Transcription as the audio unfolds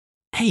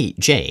Hey,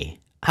 Jay,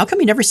 how come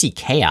you never see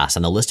Chaos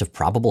on the list of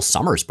probable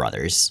Summers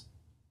brothers?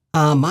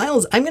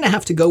 Miles, I'm going to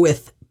have to go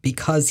with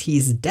because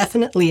he's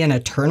definitely an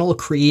Eternal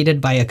created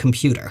by a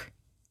computer.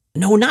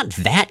 No, not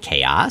that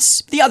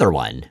Chaos. The other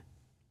one.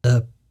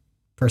 The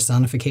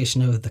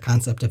personification of the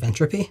concept of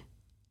entropy?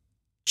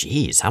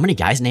 Jeez, how many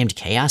guys named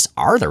Chaos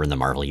are there in the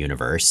Marvel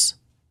Universe?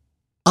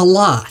 A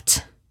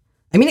lot.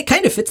 I mean, it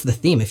kind of fits the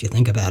theme if you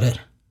think about it.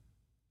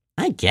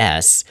 I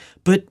guess.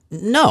 But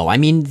no, I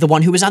mean the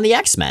one who was on the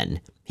X-Men.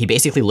 He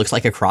basically looks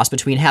like a cross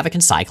between Havoc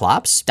and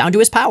Cyclops, down to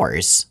his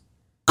powers.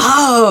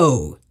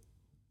 Oh!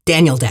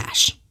 Daniel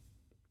Dash.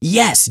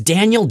 Yes,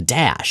 Daniel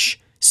Dash.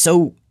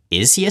 So,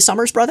 is he a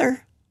Summers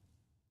brother?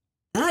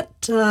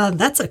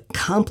 That's a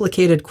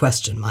complicated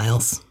question,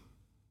 Miles.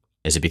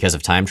 Is it because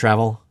of time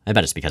travel? I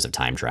bet it's because of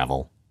time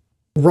travel.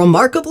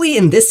 Remarkably,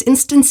 in this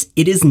instance,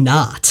 it is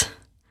not.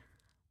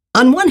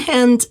 On one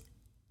hand,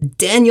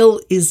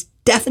 Daniel is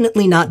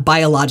definitely not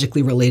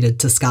biologically related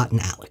to Scott and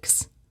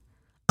Alex.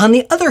 On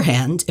the other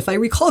hand, if I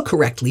recall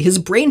correctly, his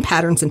brain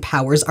patterns and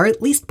powers are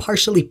at least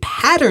partially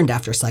patterned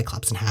after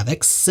Cyclops and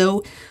Havoc,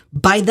 so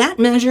by that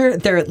measure,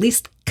 they're at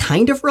least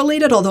kind of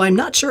related, although I'm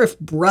not sure if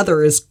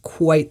brother is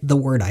quite the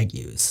word I'd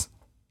use.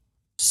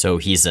 So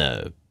he's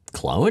a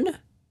clone?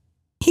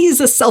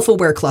 He's a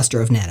self-aware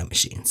cluster of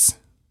nanomachines.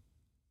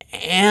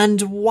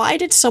 And why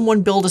did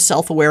someone build a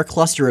self-aware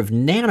cluster of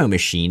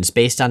nanomachines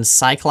based on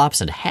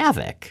Cyclops and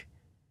Havoc?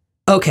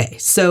 Okay,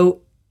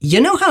 so you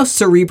know how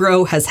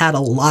Cerebro has had a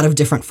lot of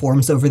different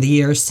forms over the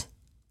years?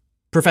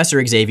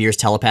 Professor Xavier's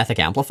telepathic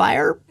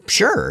amplifier?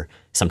 Sure.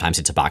 Sometimes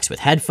it's a box with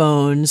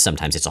headphones,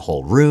 sometimes it's a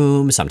whole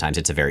room, sometimes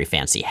it's a very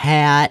fancy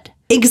hat.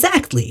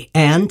 Exactly,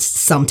 and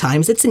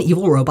sometimes it's an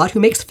evil robot who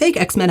makes fake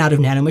X-Men out of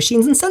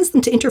nanomachines and sends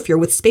them to interfere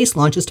with space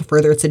launches to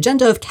further its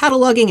agenda of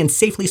cataloging and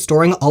safely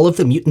storing all of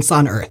the mutants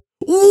on Earth.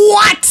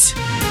 What?!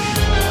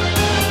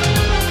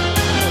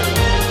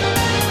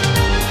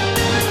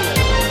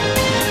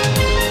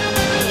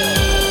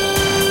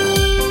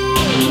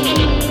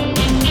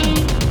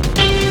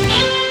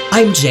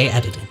 I'm Jay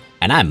Edidin.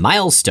 And I'm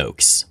Miles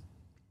Stokes.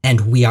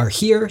 And we are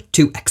here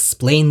to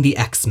explain the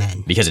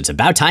X-Men. Because it's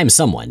about time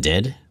someone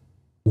did.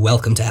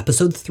 Welcome to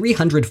episode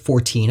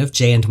 314 of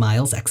Jay and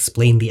Miles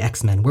Explain the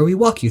X-Men, where we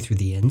walk you through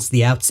the ins,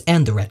 the outs,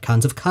 and the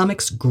retcons of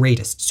comics'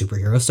 greatest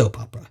superhero soap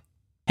opera.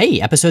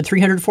 Hey, episode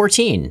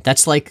 314.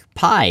 That's like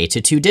pi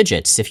to 2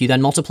 digits if you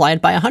then multiply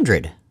it by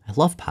 100. I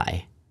love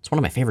pie. It's one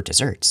of my favorite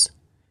desserts.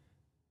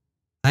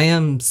 I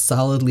am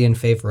solidly in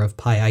favor of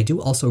pie. I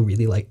do also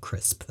really like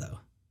crisp, though.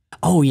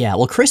 Oh yeah,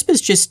 well crisp is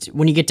just,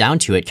 when you get down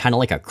to it, kind of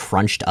like a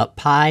crunched up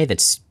pie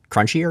that's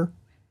crunchier.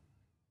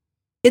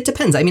 It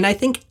depends. I mean, I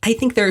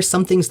think there are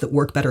some things that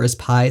work better as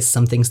pies,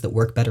 some things that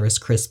work better as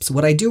crisps.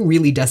 What I do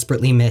really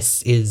desperately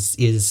miss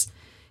is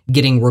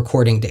getting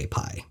recording day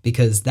pie,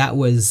 because that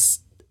was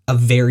a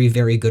very,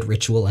 very good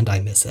ritual and I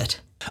miss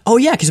it. Oh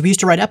yeah, because we used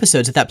to write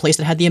episodes at that place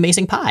that had the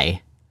amazing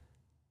pie.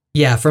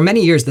 Yeah, for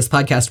many years this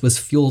podcast was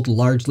fueled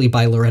largely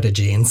by Loretta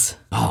Jeans.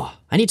 Oh,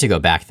 I need to go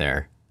back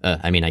there.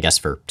 I mean, I guess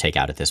for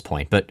takeout at this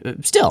point, but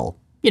still,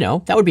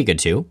 that would be good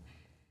too.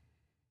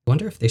 I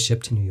wonder if they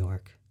ship to New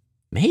York.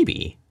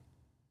 Maybe.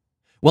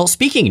 Well,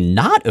 speaking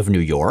not of New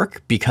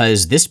York,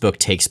 because this book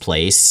takes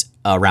place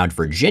around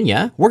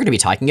Virginia, we're going to be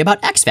talking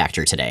about X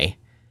Factor today.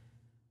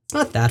 It's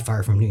not that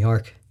far from New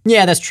York.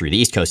 Yeah, that's true. The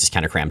East Coast is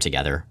kind of crammed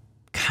together.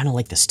 Kind of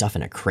like the stuff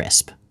in a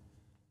crisp.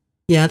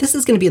 Yeah, this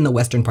is going to be in the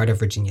western part of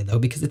Virginia, though,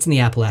 because it's in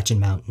the Appalachian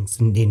Mountains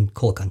in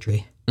coal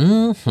country.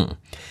 Mm-hmm.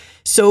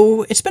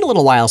 So it's been a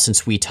little while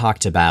since we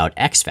talked about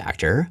X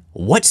Factor.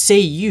 What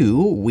say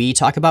we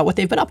talk about what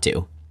they've been up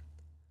to?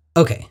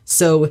 Okay,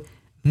 so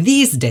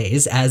these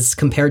days, as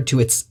compared to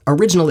its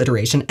original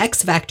iteration,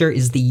 X Factor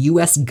is the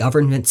US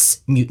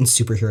government's mutant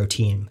superhero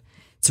team.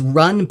 It's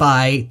run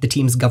by the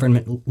team's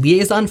government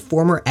liaison,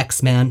 former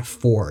X-Man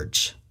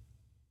Forge.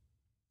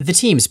 The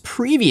team's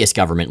previous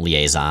government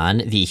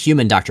liaison, the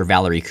human Dr.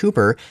 Valerie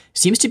Cooper,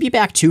 seems to be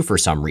back too for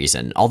some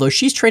reason, although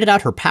she's traded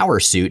out her power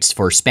suits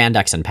for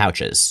spandex and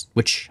pouches,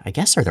 which I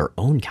guess are their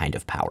own kind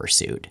of power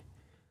suit.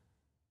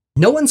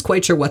 No one's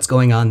quite sure what's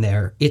going on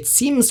there. It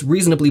seems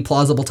reasonably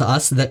plausible to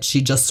us that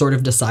she just sort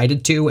of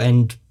decided to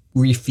and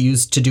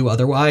refused to do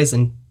otherwise,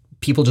 and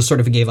people just sort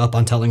of gave up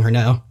on telling her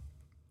no.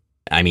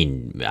 I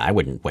mean, I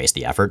wouldn't waste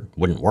the effort.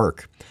 Wouldn't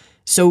work.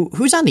 So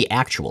who's on the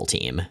actual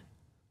team?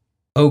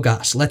 Oh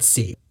gosh, let's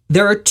see.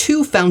 There are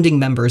 2 founding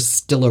members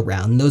still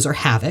around. Those are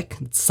Havoc,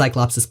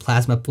 Cyclops'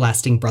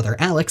 plasma-blasting brother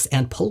Alex,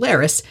 and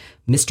Polaris,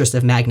 mistress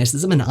of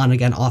magnetism and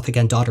on-again,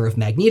 off-again daughter of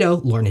Magneto,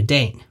 Lorna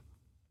Dane.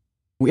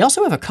 We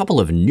also have a couple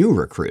of new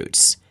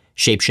recruits.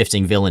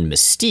 Shape-shifting villain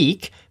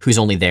Mystique, who's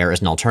only there as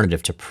an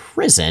alternative to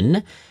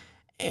prison,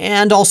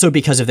 and also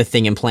because of the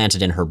thing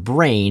implanted in her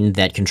brain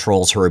that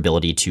controls her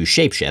ability to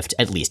shapeshift,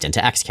 at least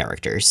into X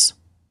characters.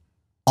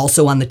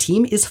 Also on the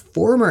team is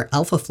former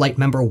Alpha Flight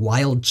member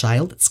Wild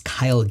Child. It's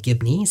Kyle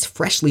Gibney. He's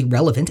freshly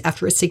relevant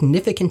after a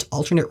significant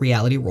alternate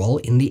reality role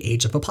in the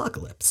Age of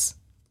Apocalypse.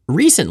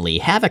 Recently,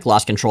 Havoc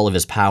lost control of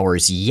his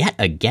powers yet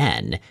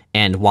again,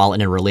 and while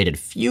in a related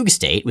fugue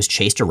state, was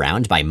chased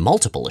around by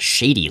multiple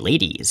shady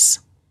ladies.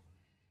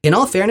 In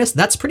all fairness,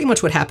 that's pretty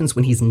much what happens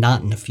when he's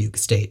not in a fugue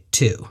state,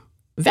 too.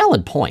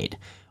 Valid point.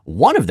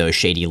 One of those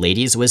shady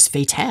ladies was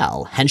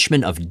Fatale,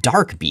 henchman of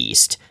Dark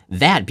Beast,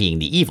 that being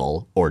the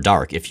evil, or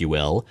dark if you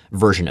will,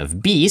 version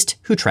of Beast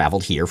who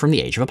traveled here from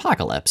the Age of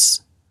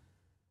Apocalypse.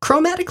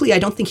 Chromatically, I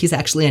don't think he's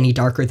actually any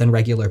darker than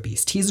regular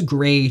Beast. He's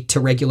gray to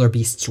regular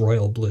Beast's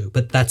royal blue,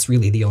 but that's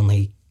really the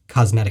only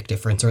cosmetic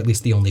difference, or at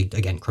least the only,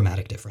 again,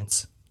 chromatic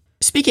difference.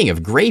 Speaking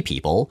of gray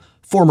people,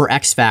 former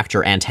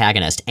X-Factor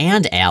antagonist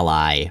and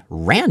ally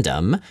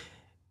Random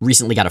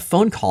recently got a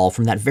phone call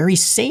from that very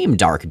same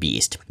Dark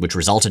Beast, which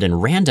resulted in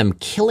Random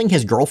killing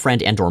his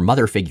girlfriend and/or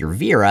mother figure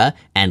Vera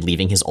and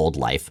leaving his old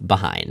life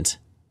behind.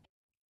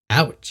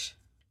 Ouch.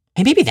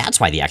 Hey, maybe that's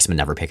why the X-Men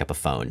never pick up a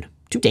phone.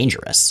 Too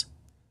dangerous.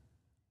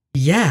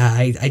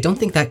 Yeah, I don't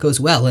think that goes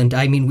well, and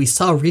I mean, we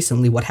saw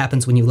recently what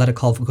happens when you let a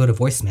call go to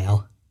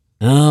voicemail.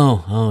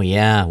 Oh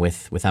yeah,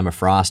 with Emma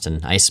Frost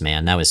and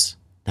Iceman, that was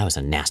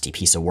a nasty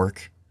piece of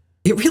work.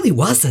 It really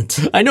wasn't.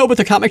 I know, but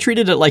the comic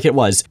treated it like it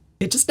was.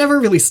 It just never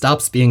really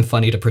stops being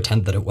funny to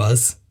pretend that it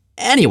was.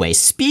 Anyway,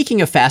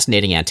 speaking of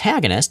fascinating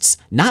antagonists,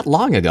 not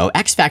long ago,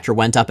 X-Factor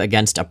went up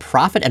against a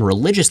prophet and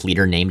religious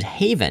leader named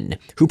Haven,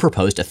 who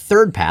proposed a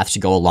third path to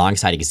go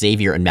alongside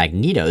Xavier and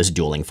Magneto's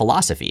dueling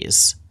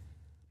philosophies.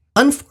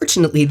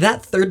 Unfortunately,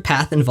 that third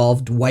path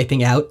involved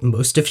wiping out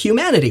most of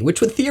humanity, which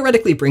would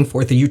theoretically bring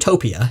forth a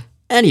utopia.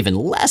 And even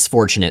less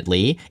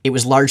fortunately, it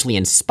was largely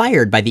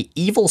inspired by the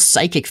evil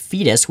psychic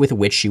fetus with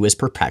which she was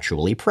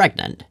perpetually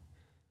pregnant.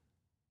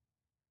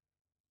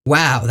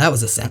 Wow, that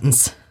was a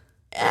sentence.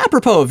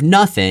 Apropos of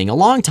nothing, a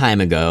long time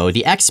ago,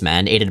 the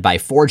X-Men, aided by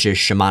Forge's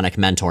shamanic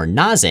mentor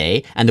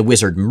Naze and the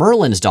wizard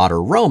Merlin's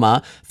daughter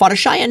Roma, fought a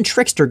Cheyenne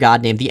trickster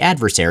god named the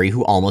Adversary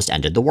who almost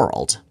ended the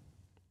world.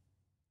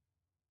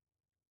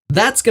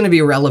 That's going to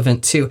be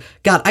relevant too.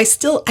 God, I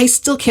still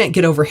can't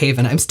get over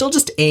Haven. I'm still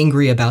just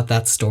angry about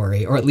that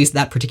story, or at least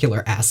that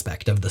particular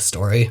aspect of the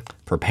story.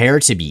 Prepare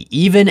to be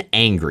even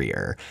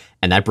angrier.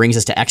 And that brings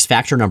us to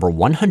X-Factor number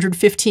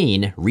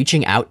 115,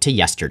 Reaching Out to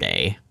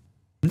Yesterday.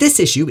 This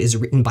issue is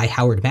written by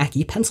Howard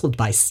Mackie, penciled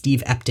by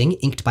Steve Epting,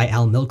 inked by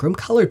Al Milgrom,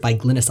 colored by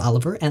Glynis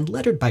Oliver, and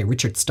lettered by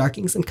Richard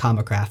Starkings and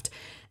Comicraft.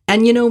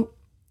 And you know,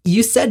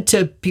 you said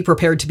to be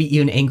prepared to be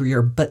even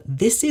angrier, but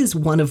this is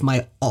one of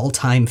my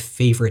all-time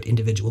favorite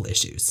individual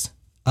issues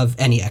of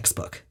any X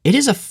book. It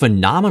is a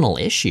phenomenal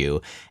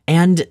issue,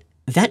 and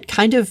that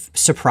kind of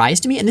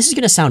surprised me. And this is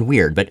going to sound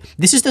weird, but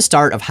this is the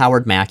start of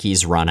Howard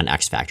Mackie's run on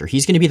X-Factor.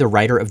 He's going to be the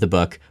writer of the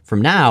book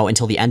from now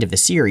until the end of the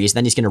series.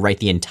 Then he's going to write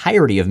the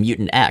entirety of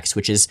Mutant X,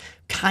 which is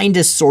kind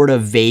of sort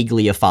of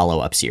vaguely a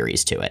follow-up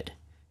series to it.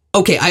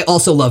 Okay, I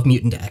also love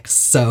Mutant X,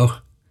 so...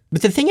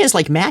 But the thing is,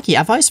 like Mackie,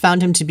 I've always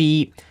found him to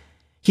be...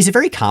 He's a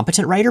very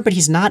competent writer, but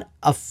he's not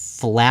a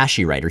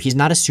flashy writer. He's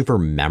not a super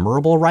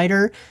memorable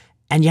writer.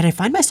 And yet I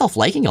find myself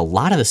liking a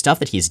lot of the stuff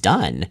that he's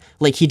done.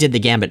 Like he did the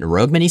Gambit and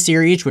Rogue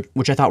miniseries,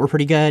 which I thought were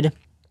pretty good.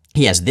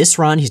 He has this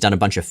run. He's done a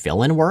bunch of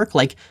fill-in work.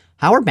 Like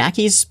Howard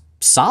Mackie's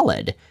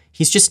solid.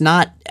 He's just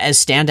not as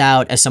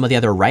standout as some of the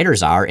other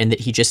writers are in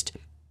that he just,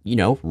 you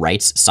know,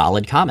 writes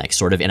solid comics,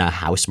 sort of in a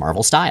House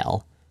Marvel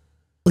style.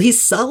 Well,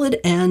 he's solid,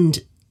 and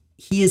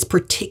he is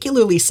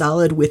particularly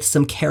solid with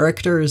some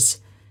characters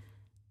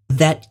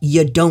that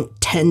you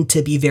don't tend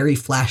to be very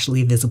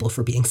flashily visible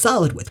for being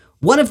solid with.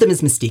 One of them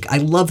is Mystique. I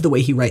love the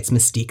way he writes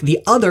Mystique. The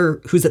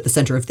other, who's at the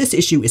center of this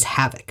issue, is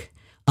Havoc.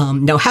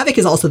 Now, Havoc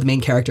is also the main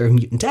character of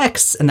Mutant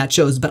X, and that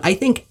shows, but I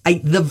think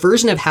the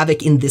version of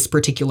Havoc in this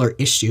particular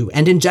issue,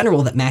 and in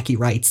general that Mackie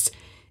writes,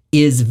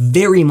 is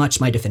very much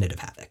my definitive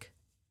Havoc.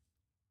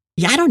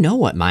 Yeah, I don't know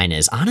what mine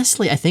is.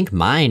 Honestly, I think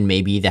mine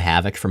may be the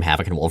Havoc from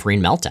Havoc and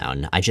Wolverine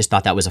Meltdown. I just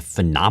thought that was a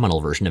phenomenal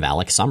version of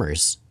Alex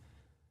Summers.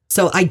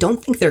 So I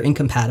don't think they're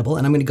incompatible,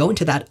 and I'm going to go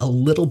into that a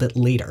little bit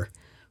later.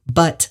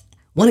 But I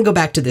want to go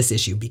back to this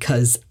issue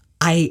because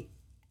I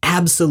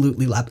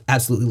absolutely love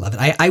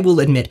it. I will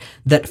admit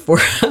that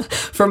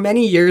for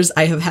many years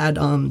I have had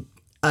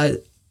a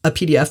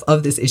PDF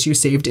of this issue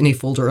saved in a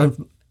folder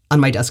on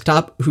my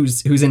desktop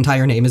whose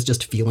entire name is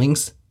just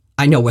feelings.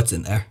 I know what's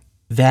in there.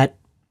 That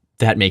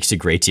makes a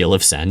great deal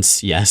of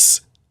sense,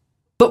 yes.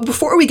 But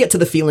before we get to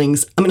the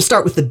feelings, I'm going to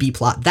start with the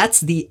B-plot.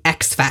 That's the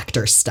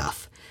X-Factor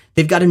stuff.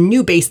 They've got a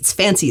new base. It's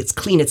fancy, it's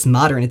clean, it's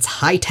modern, it's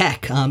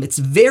high-tech. It's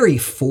very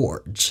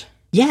Forge.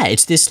 Yeah,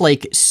 it's this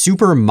like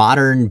super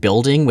modern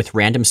building with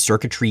random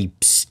circuitry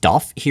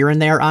stuff here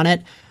and there on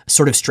it,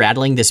 sort of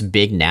straddling this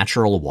big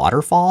natural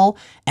waterfall.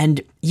 And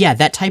yeah,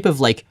 that type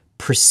of like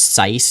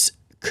precise,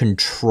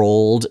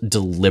 controlled,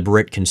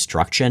 deliberate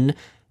construction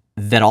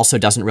that also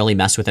doesn't really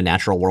mess with the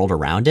natural world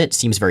around it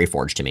seems very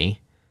Forge to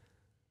me.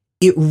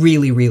 It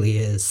really, really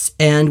is.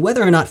 And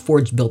whether or not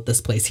Forge built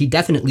this place, he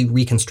definitely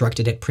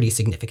reconstructed it pretty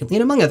significantly.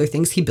 And among other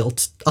things, he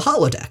built a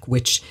holodeck,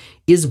 which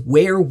is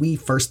where we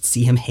first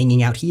see him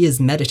hanging out. He is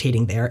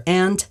meditating there.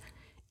 And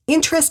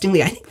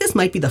interestingly, I think this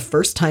might be the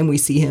first time we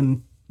see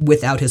him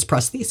without his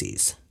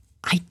prostheses.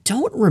 I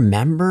don't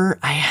remember.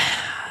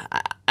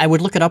 I I would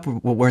look it up.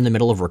 We're in the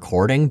middle of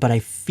recording, but I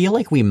feel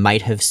like we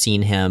might have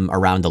seen him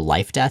around the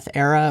Life Death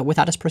era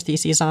without his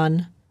prostheses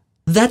on.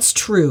 That's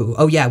true.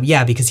 Oh,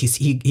 yeah, because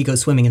he goes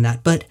swimming in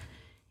that. But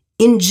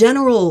in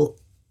general,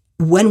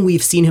 when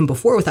we've seen him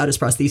before without his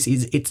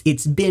prostheses,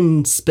 it's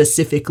been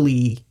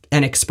specifically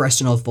an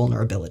expression of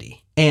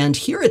vulnerability. And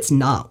here it's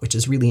not, which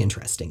is really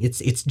interesting.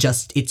 It's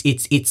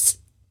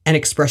an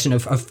expression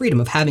of freedom,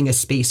 of having a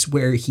space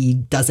where he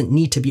doesn't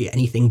need to be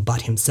anything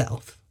but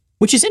himself.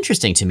 Which is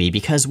interesting to me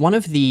because one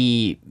of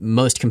the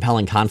most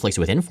compelling conflicts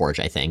within Forge,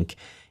 I think,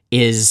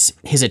 is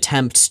his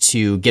attempt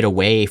to get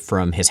away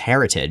from his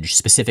heritage,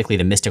 specifically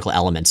the mystical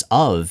elements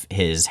of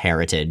his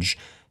heritage,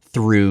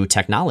 through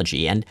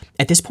technology. And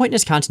at this point in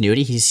his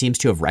continuity, he seems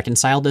to have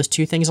reconciled those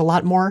two things a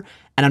lot more.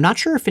 And I'm not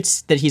sure if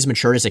it's that he's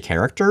matured as a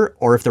character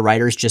or if the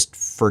writers just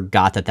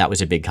forgot that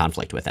was a big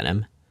conflict within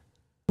him.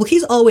 Well,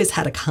 he's always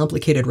had a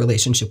complicated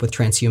relationship with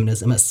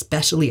transhumanism,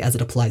 especially as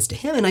it applies to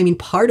him. And I mean,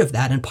 part of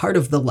that and part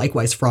of the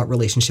likewise fraught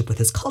relationship with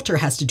his culture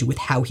has to do with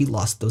how he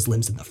lost those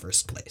limbs in the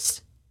first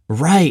place.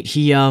 Right.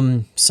 He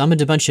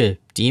summoned a bunch of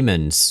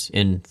demons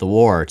in the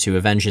war to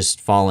avenge his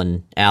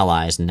fallen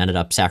allies and ended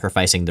up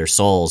sacrificing their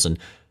souls. And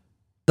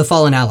the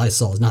fallen allies'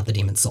 souls, not the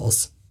demon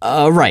souls.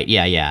 Right.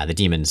 Yeah. The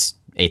demons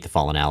ate the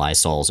fallen allies'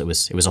 souls. It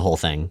was a whole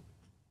thing.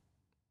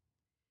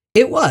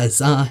 It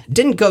was.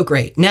 Didn't go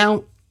great.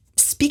 Now,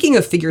 speaking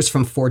of figures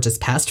from Forge's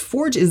past,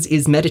 Forge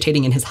is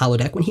meditating in his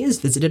holodeck when he is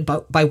visited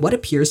by what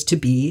appears to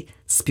be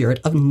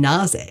Spirit of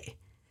Naze.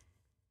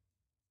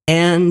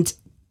 And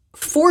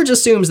Forge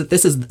assumes that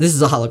this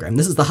is a hologram.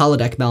 This is the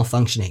holodeck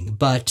malfunctioning.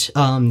 But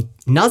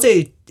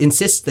Naze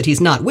insists that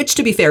he's not, which,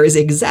 to be fair, is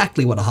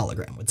exactly what a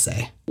hologram would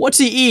say. What's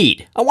he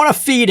eat? I want to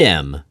feed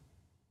him.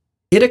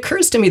 It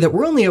occurs to me that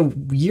we're only a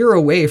year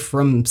away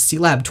from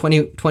C-Lab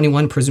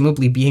 2021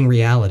 presumably being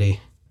reality.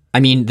 I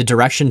mean, the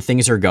direction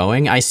things are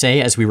going, I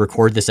say, as we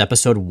record this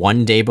episode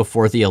one day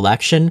before the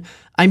election,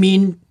 I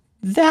mean,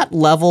 that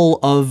level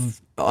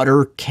of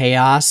utter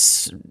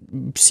chaos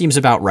seems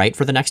about right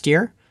for the next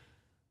year.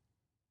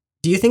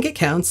 Do you think it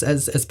counts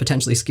as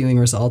potentially skewing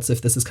results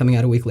if this is coming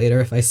out a week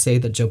later, if I say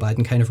that Joe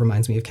Biden kind of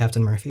reminds me of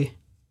Captain Murphy?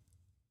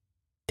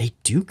 They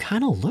do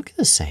kind of look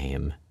the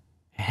same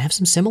and have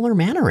some similar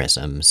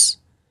mannerisms.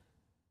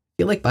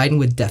 I feel like Biden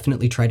would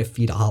definitely try to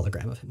feed a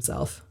hologram of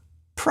himself.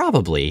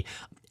 Probably.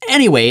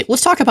 Anyway,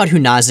 let's talk about who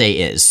Naze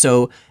is.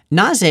 So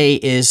Naze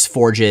is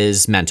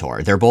Forge's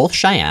mentor. They're both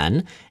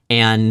Cheyenne,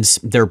 and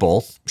they're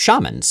both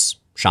shamans.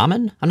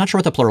 Shaman? I'm not sure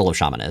what the plural of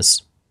shaman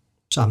is.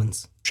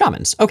 Shamans.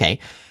 Shamans, okay.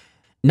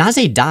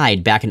 Naze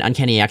died back in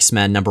Uncanny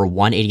X-Men number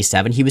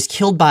 187. He was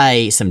killed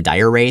by some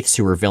dire wraiths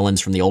who were villains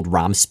from the old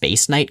Rom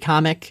Space Knight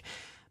comic.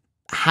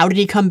 How did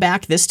he come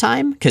back this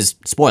time? Because,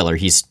 spoiler,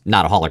 he's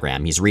not a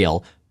hologram, he's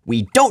real.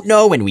 We don't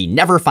know and we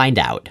never find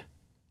out.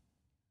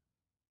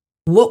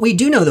 What we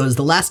do know, though, is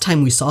the last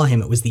time we saw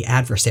him, it was the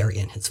adversary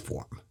in his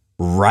form.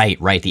 Right.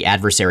 The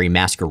adversary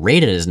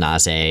masqueraded as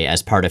Naze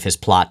as part of his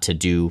plot to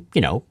do,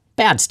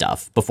 bad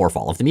stuff before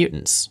Fall of the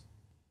Mutants.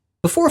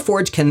 Before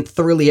Forge can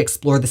thoroughly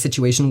explore the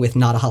situation with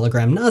not a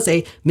hologram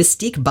Naze,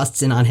 Mystique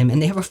busts in on him, and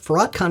they have a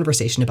fraught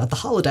conversation about the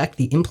holodeck,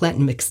 the implant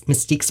in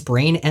Mystique's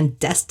brain, and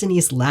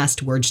Destiny's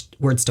last words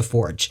to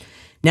Forge.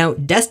 Now,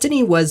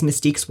 Destiny was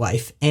Mystique's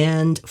wife,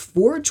 and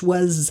Forge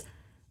was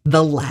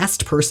the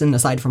last person,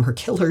 aside from her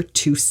killer,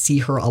 to see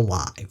her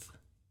alive.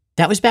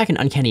 That was back in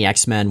Uncanny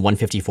X-Men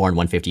 154 and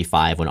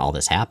 155 when all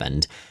this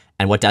happened.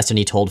 And what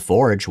Destiny told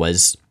Forge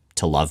was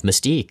to love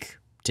Mystique,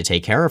 to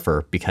take care of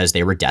her, because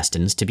they were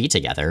destined to be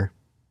together.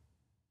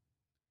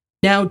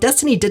 Now,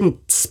 Destiny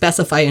didn't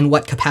specify in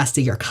what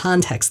capacity or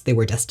context they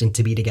were destined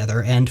to be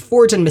together, and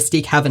Forge and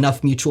Mystique have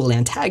enough mutual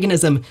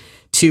antagonism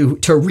to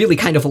really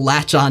kind of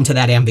latch on to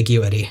that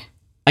ambiguity.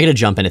 I gotta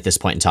jump in at this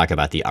point and talk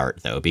about the art,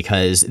 though,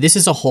 because this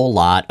is a whole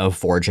lot of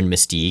Forge and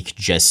Mystique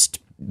just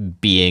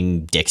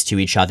being dicks to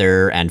each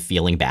other and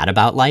feeling bad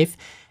about life.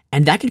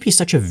 And that could be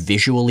such a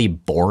visually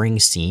boring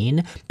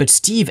scene, but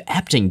Steve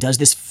Epting does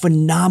this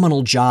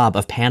phenomenal job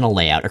of panel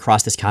layout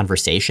across this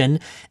conversation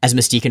as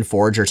Mystique and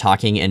Forge are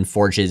talking in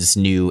Forge's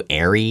new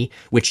Aerie,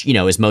 which,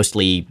 is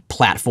mostly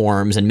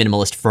platforms and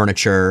minimalist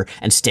furniture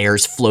and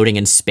stairs floating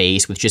in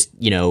space with just,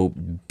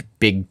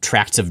 big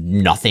tracts of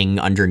nothing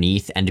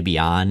underneath and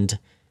beyond.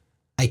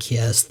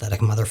 IKEA aesthetic,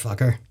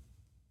 motherfucker.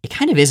 It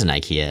kind of is an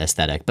IKEA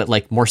aesthetic, but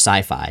more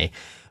sci-fi.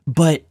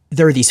 But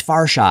there are these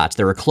far shots,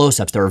 there are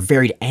close-ups, there are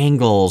varied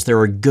angles, there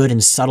are good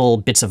and subtle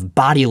bits of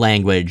body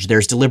language,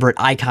 there's deliberate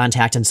eye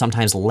contact and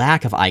sometimes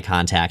lack of eye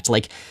contact.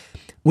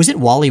 Was it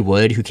Wally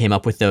Wood who came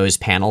up with those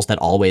panels that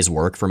always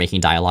work for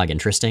making dialogue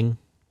interesting?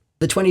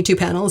 The 22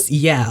 panels?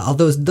 Yeah,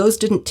 although those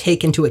didn't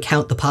take into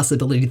account the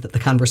possibility that the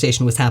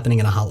conversation was happening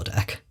in a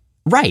holodeck.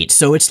 Right,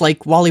 so it's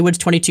like Wally Wood's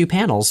 22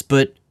 panels,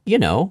 but,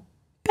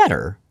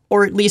 better.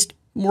 Or at least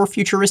more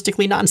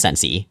futuristically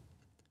nonsensy.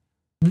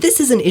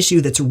 This is an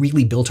issue that's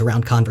really built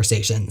around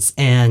conversations,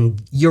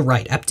 and you're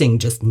right, Epting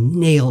just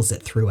nails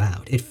it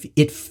throughout.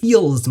 It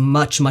feels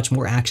much, much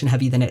more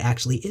action-heavy than it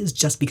actually is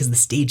just because the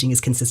staging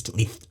is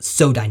consistently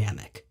so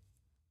dynamic.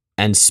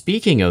 And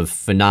speaking of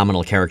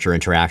phenomenal character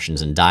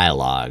interactions and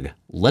dialogue,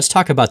 let's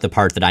talk about the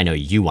part that I know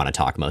you want to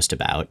talk most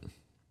about.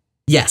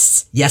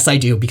 Yes, I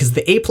do, because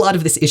the A-plot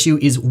of this issue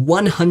is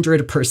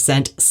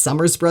 100%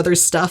 Summers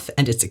Brothers stuff,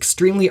 and it's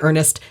extremely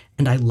earnest,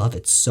 and I love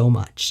it so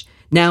much.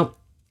 Now,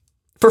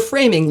 for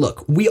framing,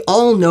 look, we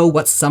all know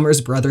what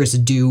Summers Brothers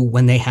do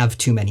when they have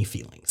too many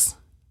feelings.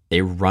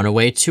 They run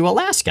away to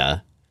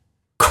Alaska.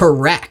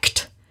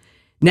 Correct.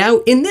 Now,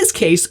 in this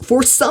case,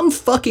 for some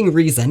fucking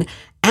reason,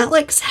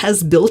 Alex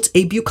has built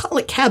a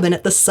bucolic cabin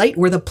at the site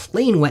where the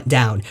plane went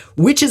down,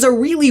 which is a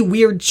really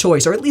weird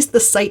choice, or at least the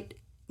site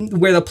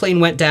where the plane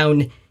went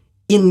down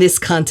in this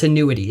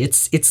continuity.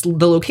 It's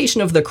the location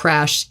of the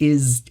crash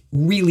is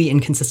really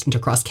inconsistent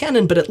across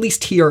canon, but at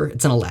least here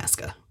it's in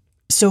Alaska.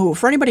 So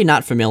for anybody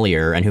not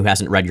familiar and who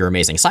hasn't read your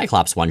amazing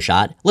Cyclops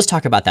one-shot, let's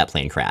talk about that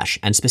plane crash.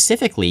 And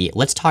specifically,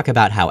 let's talk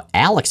about how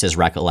Alex's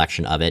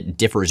recollection of it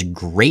differs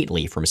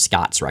greatly from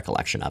Scott's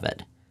recollection of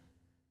it.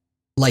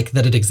 Like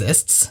that it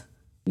exists?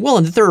 Well,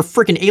 and that there are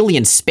freaking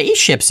alien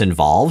spaceships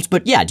involved,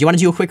 but yeah, do you want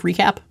to do a quick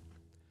recap?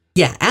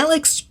 Yeah,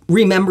 Alex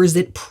remembers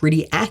it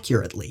pretty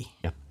accurately.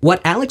 Yeah.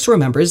 What Alex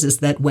remembers is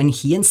that when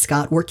he and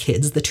Scott were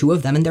kids, the two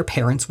of them and their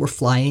parents were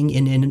flying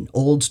in an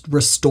old,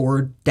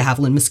 restored de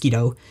Havilland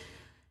Mosquito,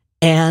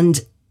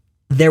 and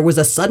there was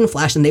a sudden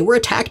flash, and they were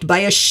attacked by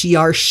a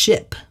Shi'ar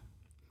ship.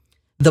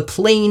 The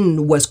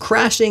plane was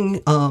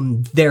crashing.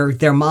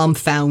 Their mom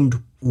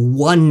found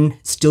one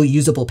still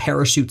usable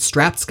parachute,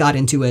 strapped Scott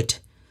into it,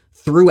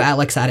 threw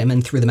Alex at him,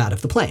 and threw them out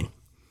of the plane.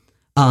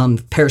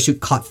 Parachute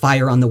caught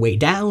fire on the way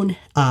down.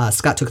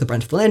 Scott took the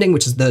brunt of the landing,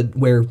 which is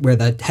where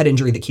the head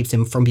injury that keeps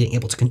him from being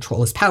able to control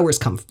his powers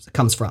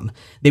comes from.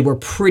 They were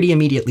pretty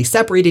immediately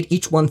separated.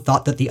 Each one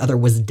thought that the other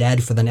was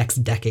dead for the next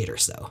decade or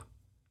so.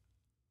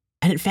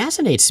 And it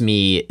fascinates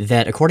me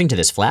that according to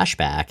this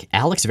flashback,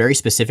 Alex very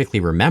specifically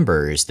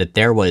remembers that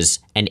there was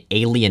an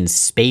alien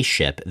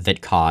spaceship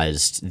that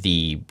caused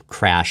the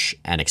crash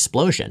and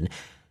explosion.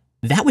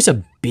 That was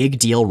a big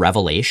deal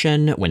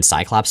revelation when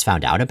Cyclops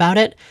found out about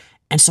it.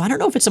 And so I don't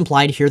know if it's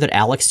implied here that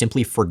Alex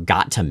simply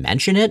forgot to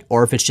mention it,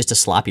 or if it's just a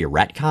sloppy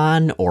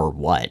retcon, or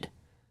what.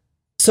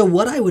 So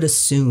what I would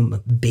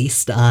assume,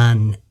 based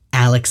on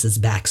Alex's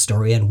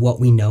backstory and what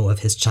we know of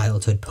his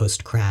childhood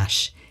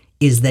post-crash,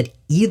 is that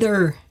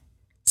either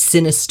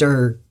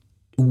Sinister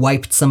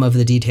wiped some of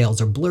the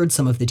details or blurred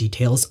some of the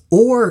details,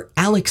 or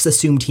Alex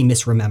assumed he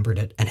misremembered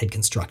it and had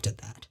constructed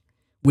that,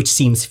 which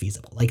seems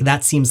feasible. Like,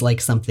 that seems like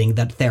something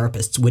that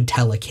therapists would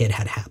tell a kid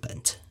had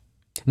happened.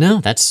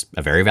 No, that's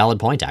a very valid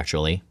point,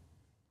 actually.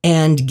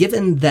 And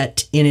given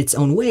that, in its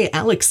own way,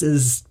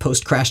 Alex's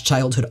post-crash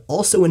childhood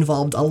also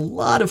involved a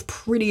lot of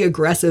pretty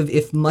aggressive,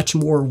 if much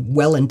more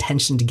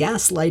well-intentioned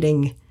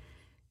gaslighting,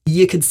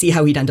 you could see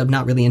how he'd end up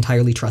not really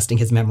entirely trusting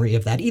his memory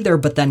of that either,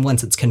 but then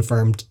once it's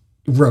confirmed,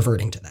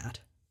 reverting to that.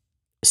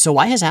 So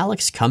why has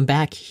Alex come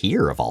back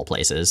here, of all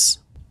places?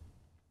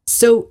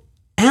 So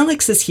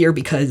Alex is here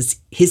because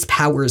his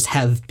powers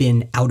have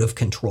been out of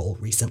control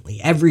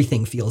recently.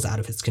 Everything feels out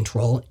of his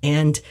control,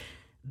 and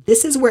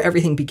this is where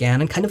everything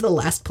began, and kind of the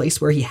last place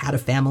where he had a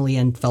family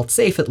and felt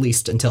safe, at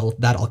least until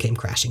that all came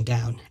crashing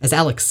down. As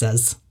Alex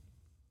says,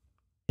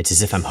 "It's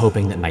as if I'm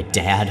hoping that my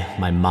dad,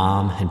 my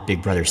mom, and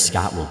big brother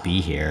Scott will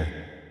be here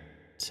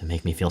to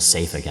make me feel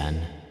safe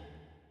again.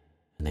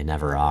 And they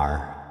never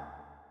are."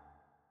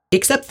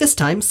 Except this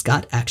time,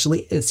 Scott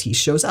actually is. He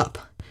shows up.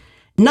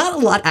 Not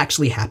a lot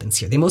actually happens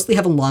here. They mostly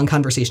have a long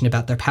conversation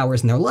about their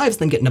powers and their lives,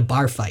 then get in a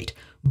bar fight.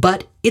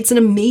 But it's an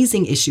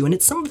amazing issue, and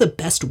it's some of the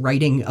best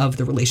writing of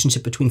the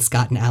relationship between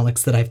Scott and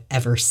Alex that I've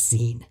ever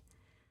seen.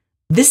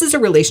 This is a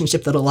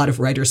relationship that a lot of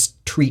writers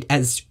treat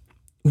as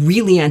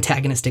really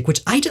antagonistic,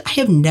 which I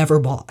have never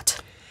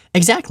bought.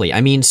 Exactly. I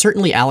mean,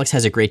 certainly Alex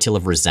has a great deal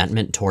of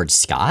resentment towards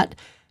Scott,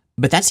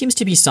 but that seems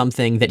to be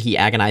something that he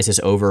agonizes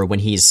over when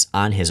he's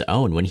on his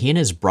own. When he and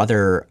his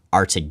brother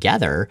are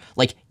together,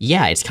 like,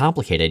 yeah, it's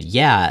complicated.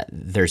 Yeah,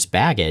 there's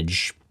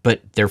baggage,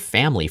 but they're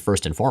family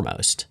first and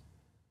foremost.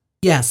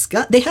 Yeah,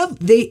 Scott,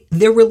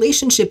 their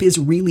relationship is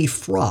really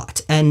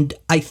fraught, and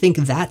I think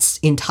that's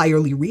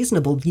entirely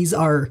reasonable. These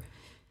are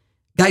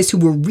guys who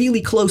were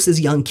really close as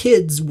young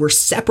kids, were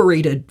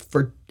separated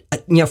for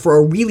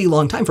a really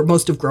long time, for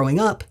most of growing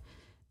up,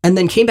 and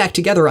then came back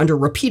together under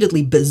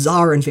repeatedly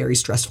bizarre and very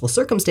stressful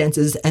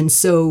circumstances. And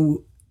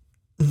so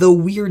the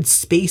weird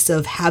space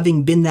of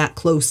having been that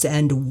close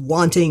and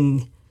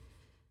wanting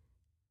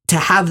to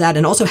have that,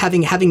 and also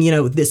having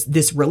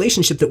this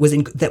relationship that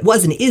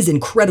was and is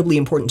incredibly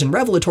important and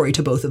revelatory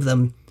to both of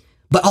them,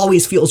 but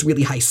always feels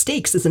really high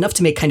stakes, is enough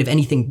to make kind of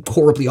anything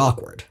horribly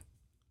awkward.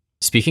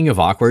 Speaking of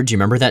awkward, do you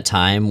remember that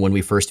time when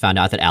we first found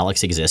out that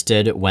Alex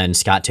existed, when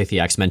Scott took the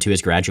X-Men to his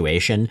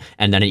graduation,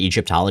 and then an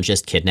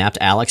Egyptologist kidnapped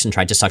Alex and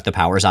tried to suck the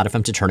powers out of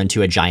him to turn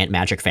into a giant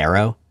magic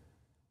pharaoh?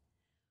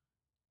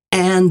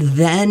 And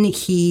then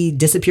he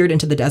disappeared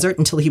into the desert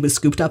until he was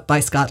scooped up by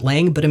Scott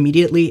Lang, but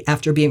immediately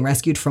after being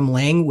rescued from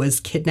Lang was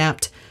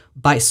kidnapped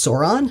by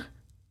Sauron?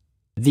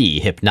 The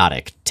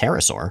hypnotic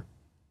pterosaur.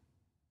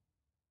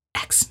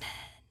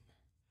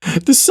 X-Men.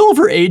 The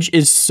Silver Age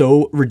is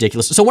so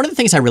ridiculous. So one of the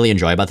things I really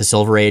enjoy about the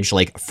Silver Age,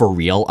 like for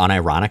real,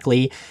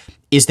 unironically,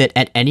 is that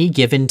at any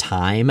given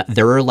time,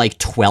 there are like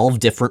 12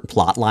 different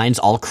plot lines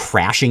all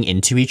crashing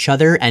into each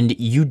other, and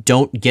you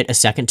don't get a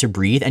second to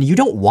breathe, and you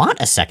don't want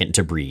a second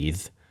to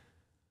breathe.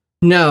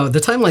 No, the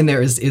timeline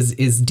there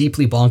is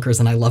deeply bonkers,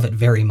 and I love it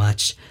very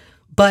much.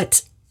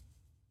 But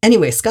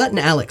anyway, Scott and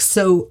Alex.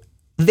 So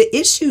the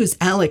issues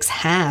Alex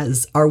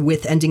has are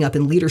with ending up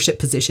in leadership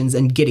positions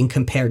and getting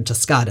compared to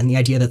Scott, and the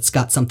idea that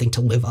Scott's something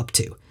to live up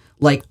to.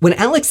 Like, when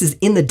Alex is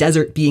in the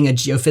desert being a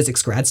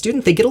geophysics grad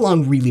student, they get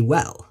along really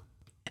well.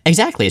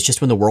 Exactly. It's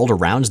just when the world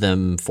around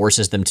them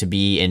forces them to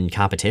be in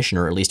competition,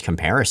 or at least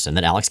comparison,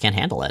 that Alex can't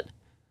handle it.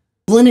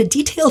 Well, and a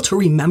detail to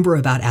remember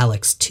about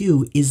Alex,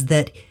 too, is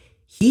that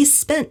he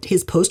spent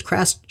his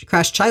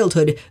post-crash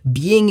childhood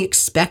being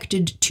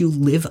expected to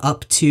live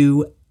up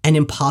to an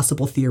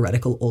impossible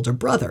theoretical older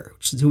brother,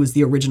 who was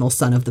the original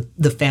son of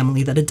the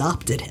family that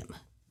adopted him.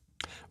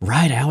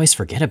 Right, I always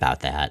forget about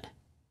that.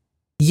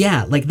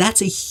 Yeah, like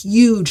that's a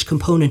huge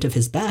component of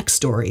his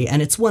backstory,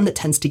 and it's one that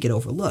tends to get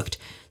overlooked.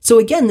 So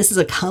again, this is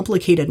a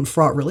complicated and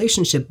fraught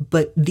relationship,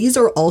 but these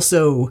are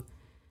also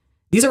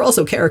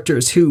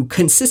characters who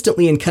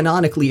consistently and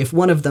canonically, if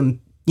one of them,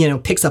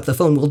 picks up the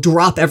phone, will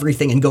drop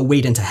everything and go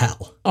wade into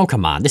hell. Oh,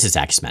 come on, this is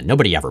X-Men.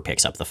 Nobody ever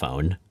picks up the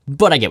phone.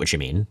 But I get what you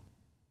mean.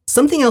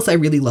 Something else I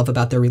really love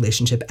about their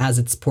relationship as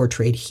it's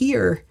portrayed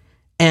here,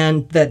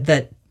 and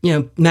that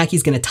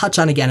Mackie's going to touch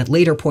on again at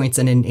later points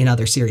and in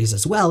other series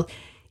as well,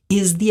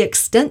 is the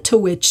extent to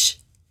which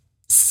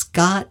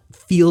Scott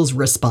feels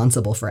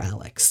responsible for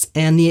Alex,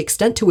 and the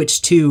extent to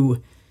which,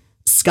 too,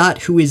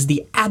 Scott, who is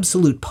the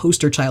absolute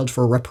poster child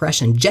for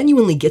repression,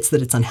 genuinely gets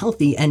that it's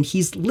unhealthy, and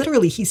he's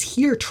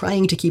here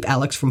trying to keep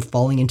Alex from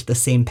falling into the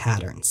same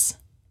patterns.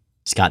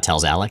 Scott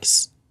tells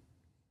Alex,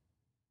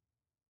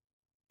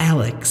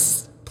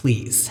 "Alex,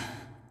 please,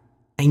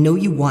 I know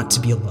you want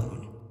to be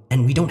alone,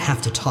 and we don't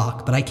have to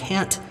talk, but I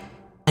can't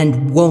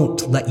and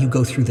won't let you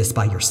go through this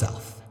by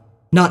yourself.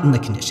 Not in the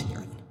condition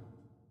you're in."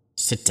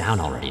 Sit down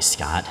already,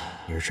 Scott.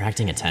 You're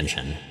attracting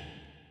attention.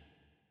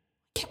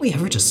 Can't we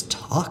ever just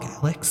talk,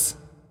 Alex?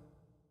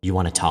 You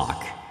want to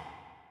talk?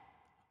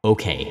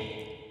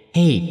 Okay.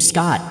 Hey,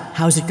 Scott,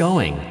 how's it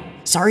going?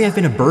 Sorry I've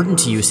been a burden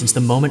to you since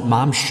the moment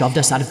Mom shoved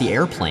us out of the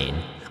airplane.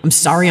 I'm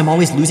sorry I'm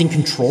always losing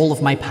control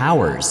of my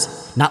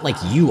powers. Not like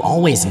you,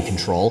 always in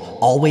control,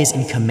 always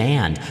in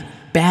command.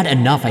 Bad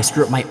enough I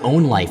screw up my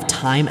own life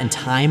time and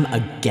time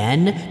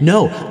again.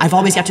 No, I've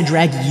always got to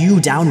drag you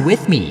down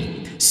with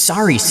me.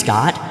 Sorry,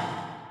 Scott.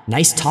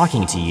 Nice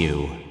talking to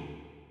you.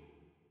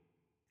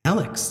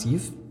 Alex,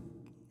 you've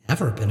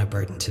never been a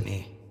burden to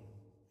me.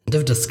 End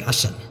of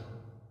discussion.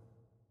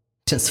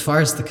 As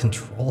far as the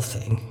control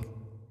thing,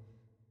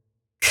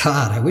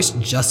 God, I wish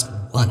just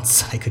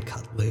once I could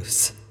cut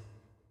loose.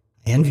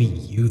 I envy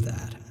you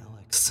that,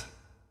 Alex.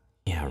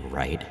 Yeah,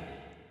 right.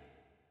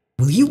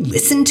 Will you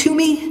listen to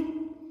me?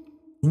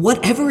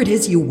 Whatever it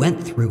is you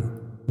went through,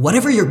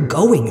 whatever you're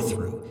going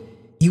through,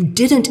 you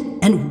didn't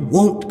and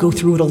won't go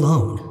through it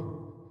alone.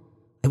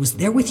 I was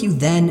there with you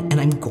then, and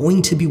I'm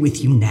going to be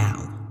with you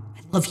now.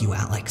 I love you,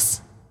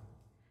 Alex.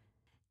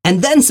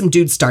 And then some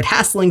dudes start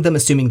hassling them,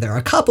 assuming they're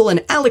a couple,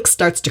 and Alex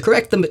starts to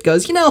correct them, but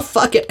goes,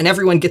 fuck it, and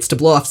everyone gets to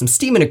blow off some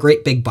steam in a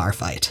great big bar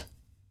fight.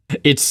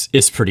 It's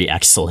pretty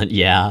excellent,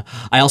 yeah.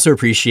 I also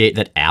appreciate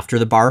that after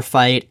the bar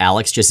fight,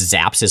 Alex just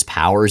zaps his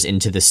powers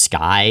into the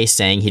sky,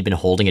 saying he'd been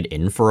holding it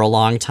in for a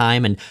long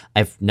time, and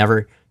I've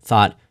never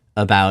thought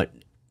about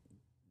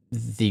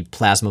the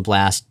plasma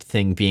blast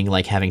thing being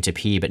like having to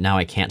pee, but now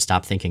I can't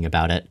stop thinking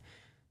about it.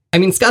 I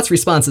mean, Scott's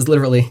response is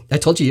literally, "I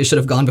told you should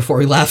have gone before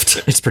we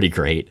left." It's pretty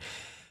great.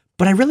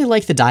 But I really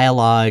like the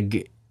dialogue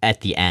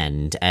at the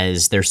end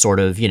as they're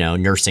sort of,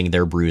 nursing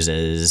their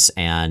bruises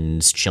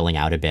and chilling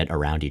out a bit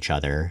around each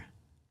other.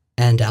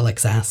 And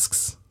Alex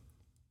asks,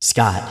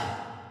 "Scott,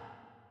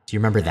 do you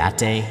remember that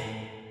day?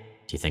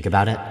 Do you think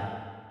about it?"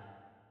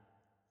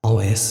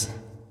 "Always.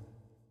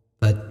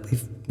 But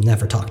we've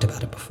never talked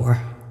about it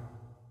before."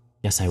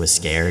 Guess I was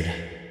scared.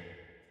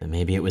 But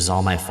maybe it was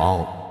all my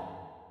fault.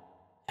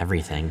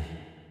 Everything.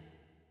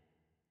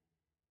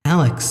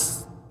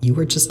 "Alex, you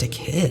were just a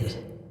kid.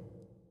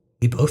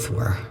 We both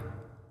were.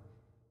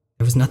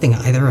 There was nothing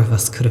either of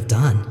us could have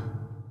done.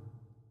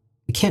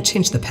 We can't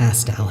change the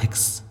past,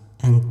 Alex,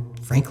 and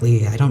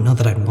frankly, I don't know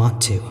that I'd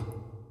want to.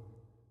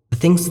 The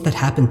things that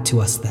happened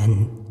to us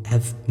then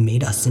have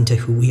made us into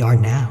who we are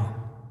now.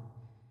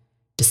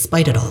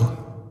 Despite it all,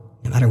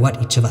 no matter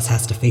what each of us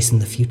has to face in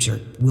the future,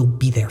 we'll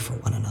be there for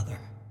one another."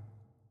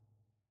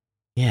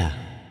 Yeah,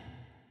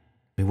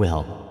 we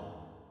will.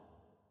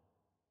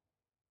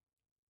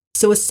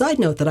 So a side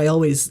note that I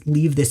always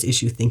leave this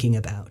issue thinking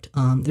about,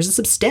 there's a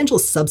substantial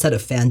subset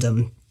of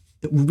fandom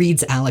that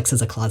reads Alex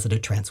as a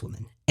closeted trans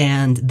woman.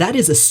 And that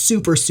is a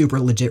super, super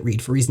legit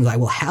read for reasons I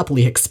will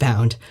happily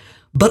expound.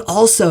 But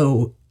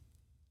also,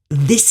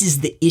 this is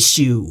the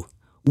issue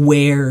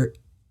where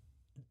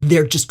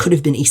there just could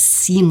have been a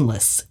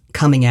seamless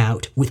coming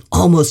out with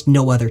almost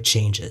no other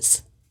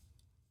changes.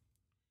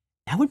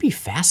 That would be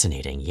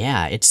fascinating.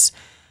 Yeah, it's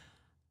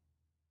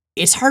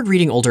It's hard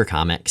reading older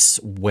comics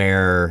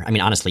where, I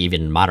mean, honestly,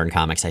 even modern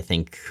comics, I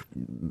think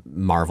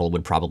Marvel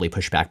would probably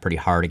push back pretty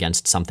hard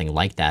against something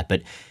like that.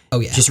 But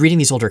just reading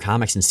these older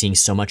comics and seeing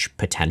so much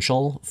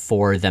potential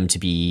for them to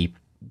be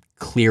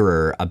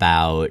clearer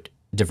about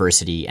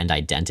diversity and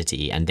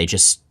identity, and they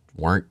just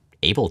weren't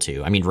able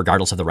to. I mean,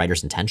 regardless of the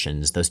writer's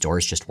intentions, those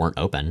doors just weren't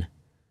open.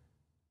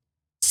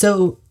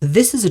 So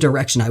this is a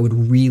direction I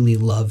would really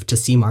love to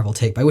see Marvel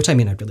take, by which I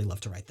mean I'd really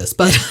love to write this.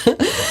 But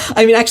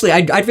I mean, actually,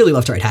 I'd really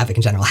love to write Havoc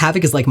in general.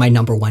 Havoc is like my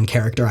number one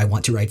character I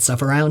want to write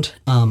stuff around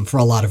for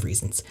a lot of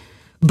reasons.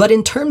 But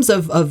in terms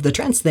of the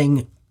trans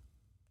thing,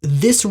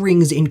 this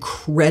rings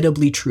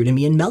incredibly true to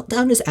me, and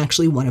Meltdown is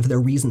actually one of the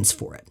reasons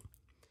for it.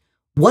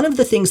 One of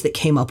the things that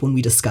came up when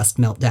we discussed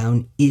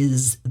Meltdown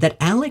is that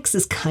Alex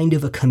is kind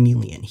of a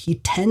chameleon. He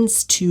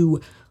tends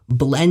to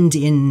blend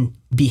in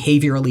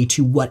behaviorally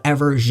to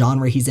whatever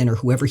genre he's in or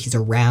whoever he's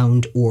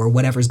around or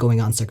whatever's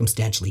going on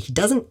circumstantially. He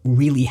doesn't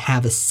really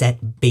have a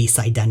set base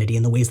identity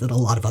in the ways that a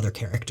lot of other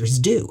characters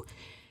do.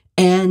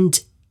 And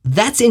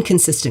that's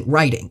inconsistent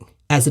writing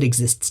as it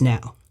exists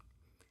now.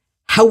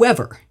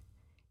 However,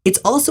 it's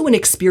also an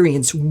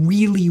experience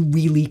really,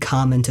 really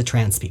common to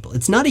trans people.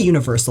 It's not a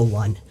universal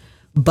one,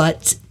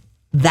 but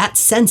that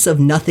sense of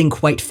nothing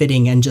quite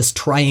fitting and just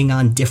trying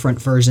on different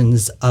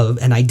versions of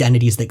and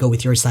identities that go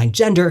with your assigned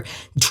gender,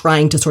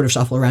 trying to sort of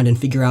shuffle around and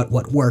figure out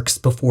what works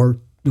before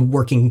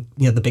working,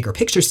 the bigger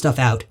picture stuff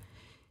out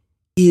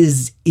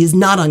is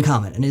not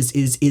uncommon, and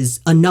is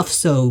enough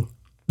so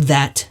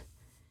that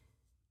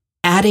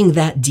adding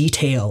that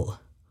detail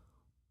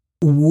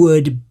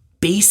would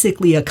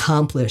basically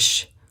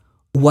accomplish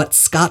what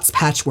Scott's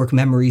Patchwork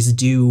Memories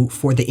do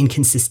for the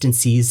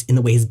inconsistencies in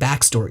the way his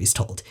backstory is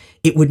told.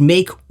 It would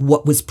make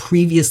what was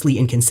previously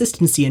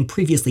inconsistency and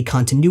previously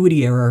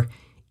continuity error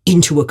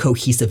into a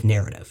cohesive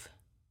narrative.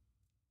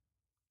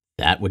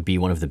 That would be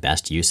one of the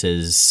best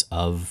uses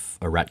of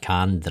a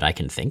retcon that I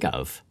can think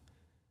of.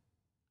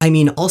 I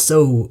mean,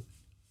 also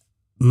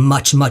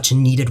much, much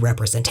needed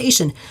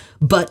representation,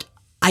 but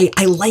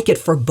I like it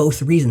for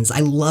both reasons.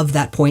 I love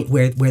that point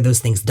where those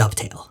things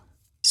dovetail.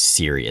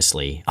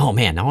 Seriously. Oh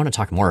man, I want to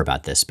talk more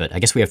about this, but I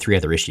guess we have 3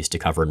 other issues to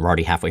cover and we're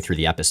already halfway through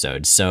the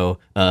episode. So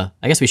I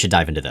guess we should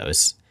dive into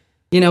those.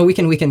 We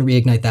can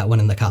reignite that one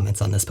in the comments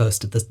on this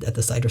post at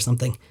the site or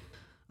something.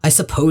 I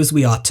suppose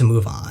we ought to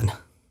move on.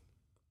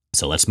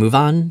 So let's move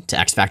on to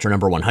X Factor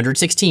number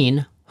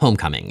 116,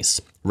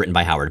 Homecomings. Written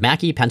by Howard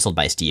Mackie, penciled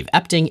by Steve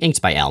Epting,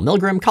 inked by Al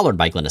Milgram, colored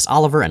by Glynis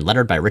Oliver, and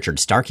lettered by Richard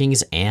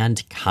Starkings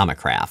and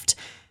Comicraft.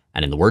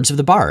 And in the words of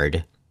the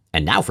Bard,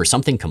 and now for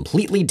something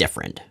completely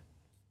different.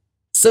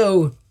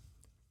 So,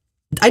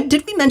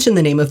 did we mention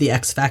the name of the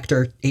X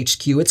Factor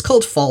HQ? It's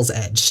called Fall's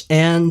Edge,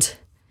 and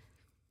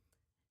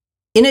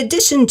in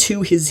addition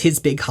to his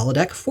big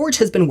holodeck, Forge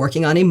has been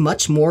working on a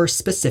much more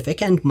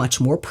specific and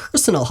much more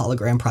personal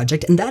hologram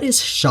project, and that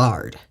is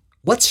Shard.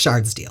 What's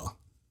Shard's deal?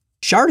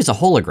 Shard is a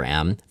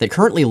hologram that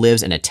currently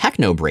lives in a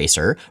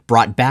techno-bracer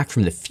brought back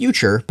from the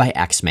future by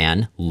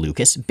X-Man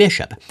Lucas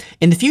Bishop.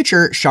 In the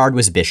future, Shard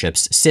was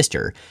Bishop's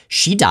sister.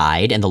 She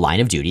died in the line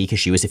of duty because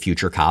she was a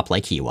future cop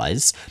like he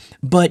was.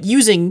 But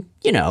using,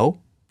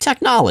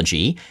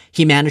 technology,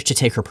 he managed to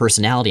take her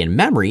personality and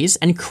memories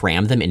and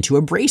cram them into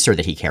a bracer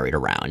that he carried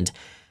around.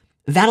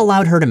 That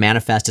allowed her to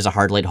manifest as a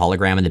Hardlight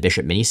hologram in the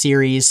Bishop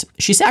miniseries.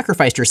 She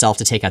sacrificed herself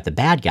to take out the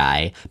bad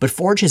guy, but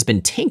Forge has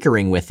been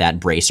tinkering with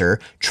that bracer,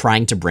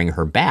 trying to bring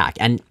her back,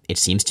 and it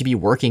seems to be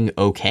working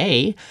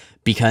okay,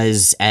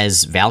 because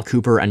as Val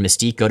Cooper and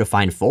Mystique go to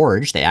find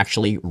Forge, they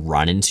actually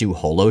run into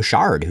Holo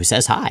Shard, who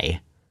says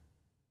hi.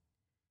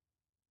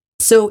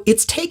 So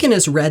it's taken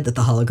as read that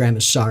the hologram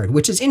is Shard,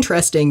 which is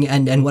interesting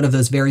and one of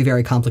those very,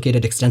 very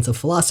complicated, extensive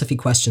philosophy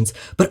questions,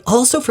 but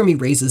also for me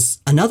raises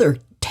another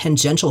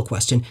tangential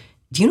question.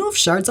 Do you know if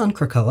Shard's on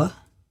Krakoa?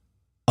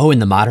 Oh, in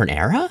the modern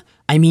era?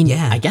 I mean,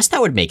 yeah. I guess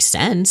that would make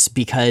sense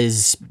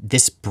because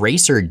this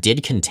bracer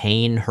did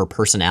contain her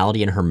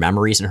personality and her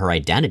memories and her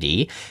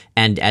identity.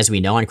 And as we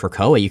know on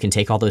Krakoa, you can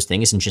take all those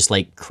things and just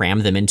cram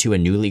them into a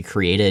newly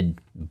created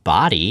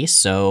body.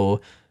 So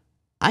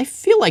I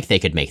feel like they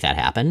could make that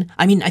happen.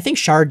 I mean, I think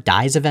Shard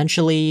dies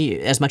eventually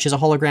as much as a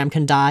hologram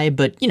can die,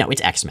 but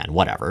it's X-Men,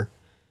 whatever.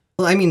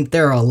 Well, I mean,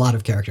 there are a lot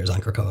of characters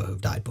on Krakoa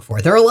who've died before.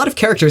 There are a lot of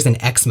characters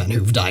in X-Men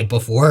who've died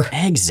before.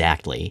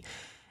 Exactly.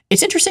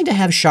 It's interesting to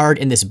have Shard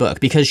in this book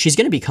because she's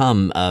going to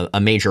become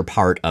a major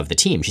part of the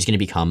team. She's going to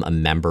become a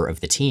member of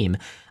the team.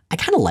 I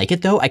kind of like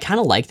it, though. I kind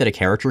of like that a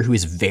character who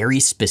is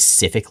very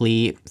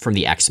specifically from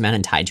the X-Men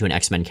and tied to an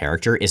X-Men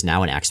character is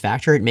now an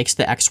X-Factor. It makes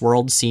the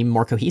X-world seem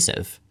more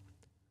cohesive.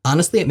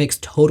 Honestly, it makes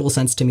total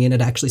sense to me, and it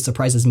actually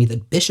surprises me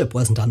that Bishop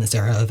wasn't on this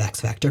era of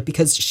X-Factor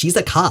because she's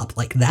a cop.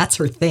 That's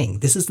her thing.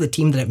 This is the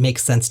team that it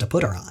makes sense to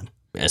put her on.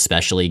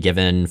 Especially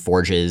given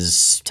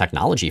Forge's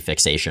technology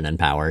fixation and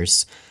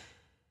powers.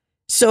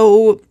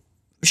 So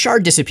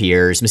Shard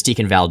disappears, Mystique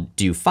and Val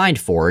do find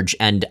Forge,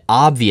 and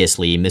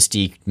obviously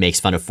Mystique makes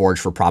fun of Forge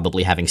for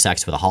probably having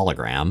sex with a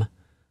hologram.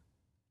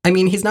 I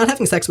mean, he's not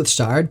having sex with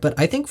Shard, but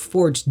I think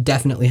Forge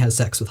definitely has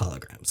sex with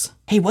holograms.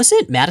 Hey,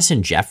 wasn't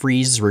Madison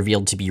Jeffries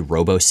revealed to be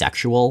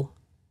robosexual?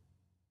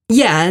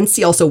 Yeah, and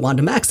see also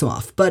Wanda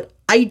Maximoff, but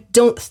I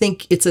don't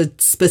think it's a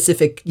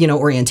specific,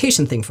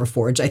 orientation thing for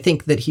Forge. I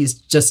think that he's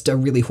just a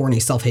really horny,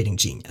 self-hating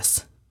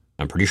genius.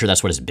 I'm pretty sure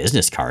that's what his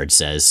business card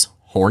says.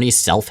 Horny,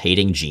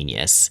 self-hating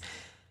genius.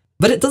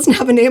 But it doesn't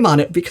have a name on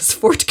it because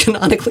Forge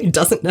canonically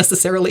doesn't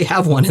necessarily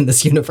have one in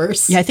this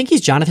universe. Yeah, I think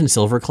he's Jonathan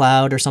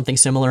Silvercloud or something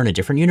similar in a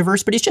different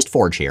universe, but he's just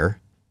Forge here.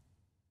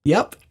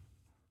 Yep.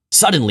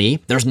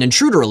 Suddenly, there's an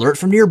intruder alert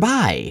from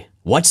nearby.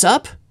 What's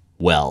up?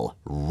 Well,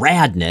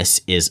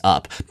 radness is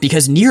up,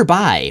 because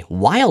nearby,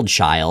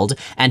 Wildchild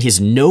and his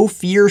No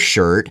Fear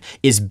shirt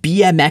is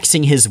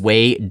BMXing his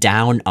way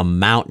down a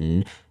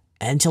mountain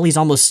until he's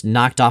almost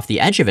knocked off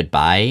the edge of it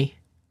by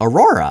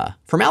Aurora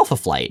from Alpha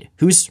Flight,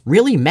 who's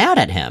really mad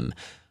at him.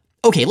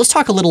 Okay, let's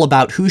talk a little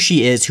about who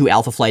she is, who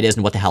Alpha Flight is,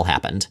 and what the hell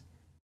happened.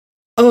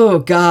 Oh,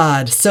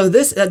 God. So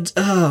this,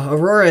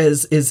 Aurora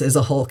is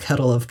a whole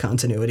kettle of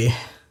continuity.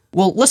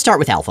 Well, let's start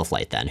with Alpha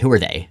Flight then. Who are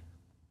they?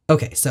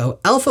 Okay, so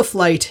Alpha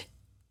Flight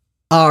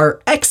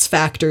are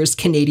X-Factor's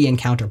Canadian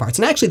counterparts.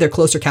 And actually, they're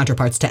closer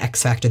counterparts to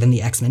X-Factor than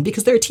the X-Men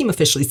because they're a team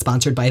officially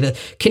sponsored by the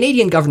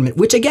Canadian government,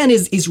 which again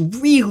is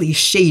really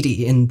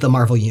shady in the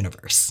Marvel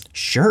Universe.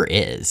 Sure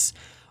is.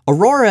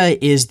 Aurora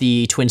is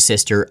the twin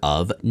sister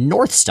of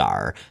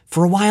Northstar.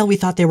 For a while, we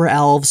thought they were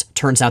elves.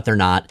 Turns out they're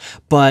not.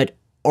 But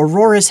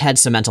Aurora's had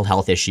some mental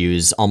health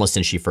issues almost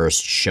since she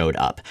first showed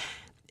up.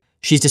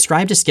 She's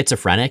described as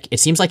schizophrenic.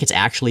 It seems like it's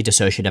actually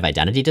dissociative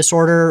identity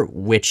disorder,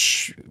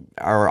 which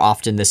are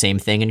often the same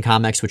thing in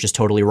comics, which is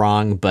totally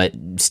wrong, but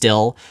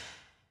still.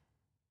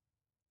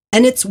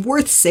 And it's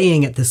worth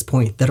saying at this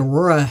point that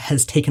Aurora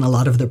has taken a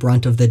lot of the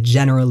brunt of the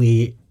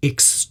generally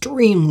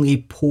extremely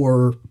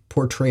poor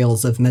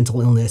portrayals of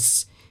mental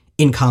illness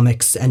in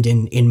comics and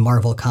in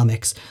Marvel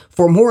comics.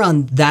 For more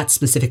on that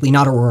specifically,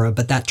 not Aurora,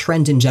 but that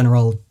trend in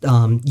general,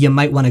 you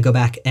might want to go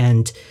back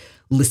and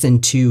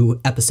listen to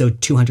episode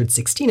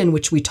 216, in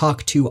which we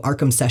talk to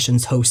Arkham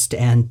Sessions host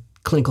and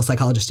clinical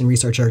psychologist and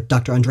researcher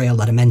Dr. Andrea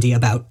Letamendi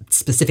about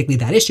specifically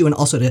that issue, and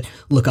also to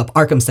look up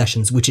Arkham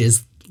Sessions, which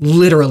is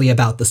literally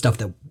about the stuff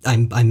that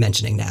I'm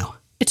mentioning now.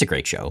 It's a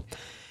great show.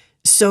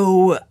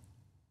 So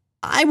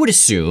I would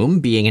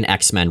assume, being an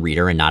X-Men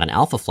reader and not an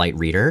Alpha Flight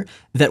reader,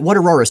 that what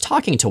Aurora's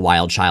talking to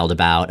Wildchild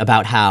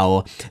about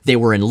how they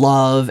were in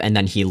love and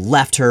then he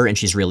left her and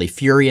she's really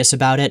furious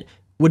about it,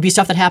 would be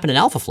stuff that happened in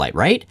Alpha Flight,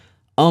 right?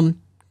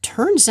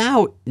 Turns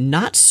out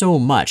not so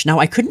much. Now,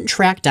 I couldn't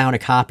track down a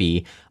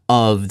copy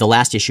of the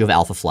last issue of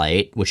Alpha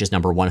Flight, which is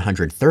number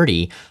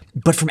 130,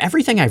 but from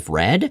everything I've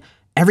read,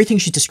 everything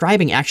she's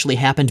describing actually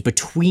happened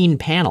between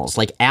panels,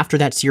 like after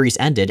that series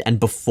ended and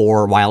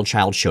before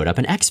Wildchild showed up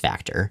in X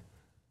Factor.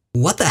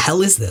 What the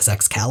hell is this,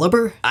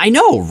 Excalibur? I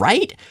know,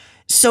 right?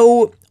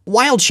 So,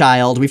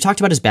 Wildchild, we've talked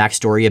about his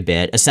backstory a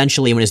bit.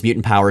 Essentially, when his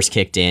mutant powers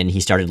kicked in, he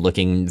started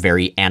looking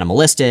very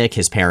animalistic.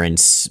 His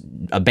parents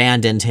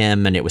abandoned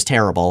him, and it was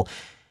terrible.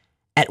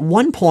 At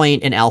one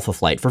point in Alpha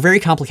Flight, for very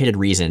complicated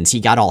reasons, he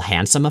got all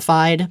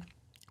handsomeified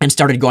and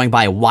started going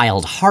by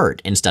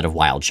Wildheart instead of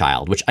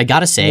Wildchild, which I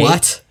gotta say...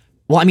 What?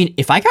 Well, I mean,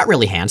 if I got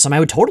really handsome, I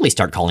would totally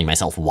start calling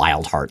myself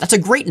Wildheart. That's a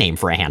great name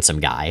for a handsome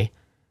guy.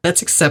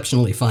 That's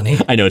exceptionally funny.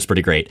 I know, it's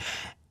pretty great.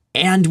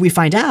 And we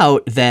find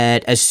out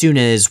that as soon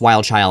as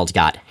Wildchild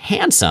got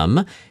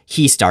handsome,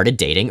 he started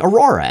dating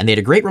Aurora, and they had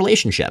a great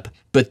relationship.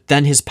 But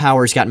then his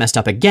powers got messed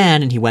up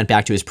again, and he went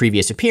back to his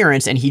previous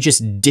appearance, and he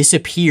just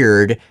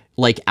disappeared,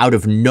 like, out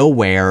of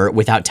nowhere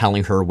without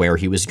telling her where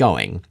he was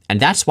going. And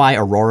that's why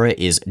Aurora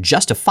is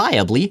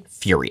justifiably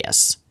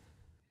furious.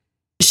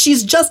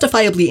 She's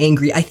justifiably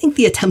angry. I think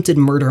the attempted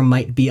murder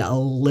might be a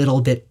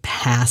little bit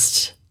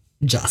past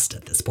just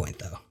at this point,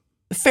 though.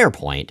 Fair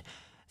point.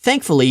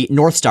 Thankfully,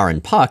 Northstar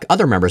and Puck,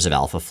 other members of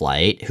Alpha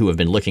Flight, who have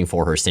been looking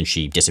for her since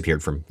she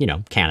disappeared from,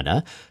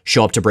 Canada,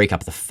 show up to break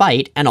up the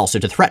fight and also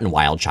to threaten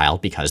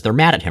Wildchild because they're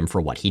mad at him for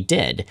what he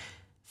did.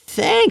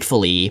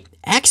 Thankfully,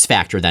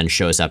 X-Factor then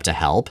shows up to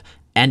help,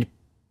 and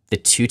the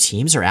two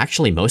teams are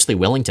actually mostly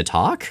willing to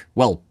talk?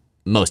 Well,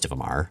 most of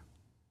them are.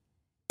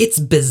 It's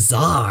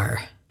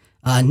bizarre.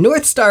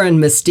 Northstar and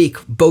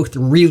Mystique both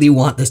really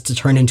want this to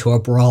turn into a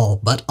brawl,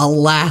 but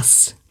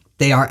alas,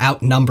 they are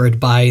outnumbered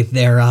by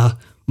their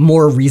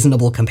more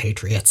reasonable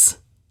compatriots.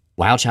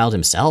 Wildchild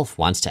himself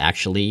wants to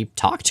actually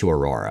talk to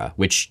Aurora,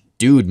 which,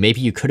 dude, maybe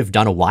you could have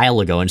done a while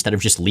ago instead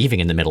of just leaving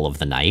in the middle of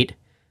the night.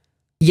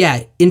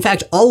 Yeah, in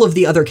fact, all of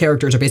the other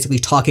characters are basically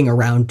talking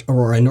around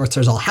Aurora, and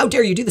Northstar's all, how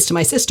dare you do this to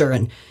my sister,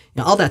 and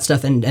all that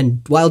stuff, and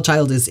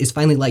Wildchild is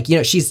finally like,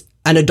 she's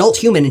an adult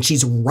human, and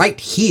she's right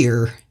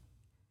here.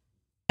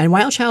 And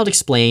Wildchild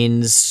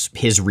explains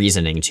his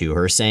reasoning to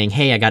her, saying,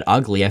 hey, I got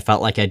ugly, I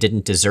felt like I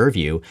didn't deserve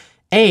you.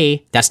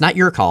 A, that's not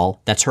your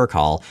call, that's her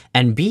call.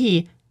 And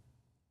B,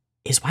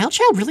 is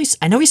Wildchild really...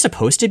 I know he's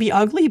supposed to be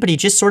ugly, but he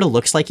just sort of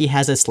looks like he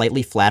has a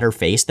slightly flatter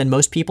face than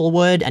most people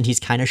would, and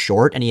he's kind of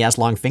short, and he has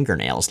long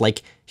fingernails.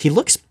 Like, he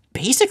looks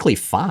basically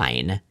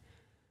fine.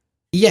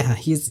 Yeah,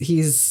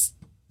 he's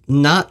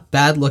not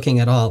bad looking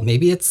at all.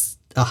 Maybe it's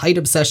a height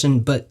obsession,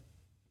 but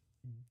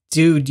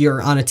dude,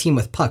 you're on a team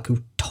with Puck,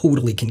 who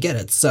totally can get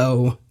it,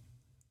 so...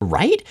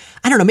 Right?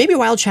 I don't know, maybe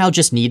Wildchild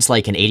just needs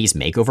like an 80s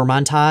makeover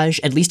montage,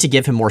 at least to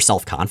give him more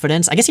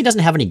self-confidence. I guess he doesn't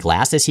have any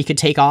glasses he could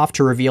take off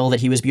to reveal that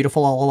he was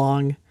beautiful all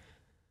along.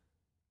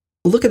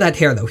 Look at that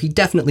hair, though. He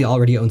definitely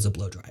already owns a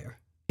blowdryer.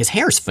 His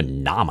hair's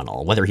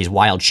phenomenal, whether he's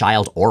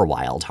Wildchild or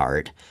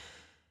Wildheart.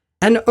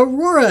 And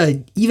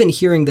Aurora, even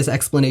hearing this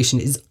explanation,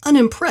 is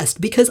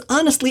unimpressed because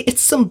honestly,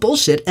 it's some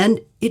bullshit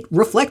and it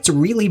reflects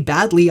really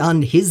badly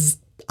on his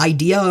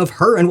idea of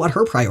her and what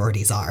her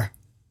priorities are.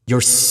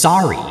 You're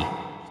sorry.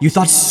 You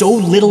thought so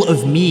little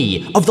of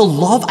me, of the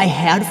love I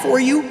had for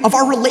you, of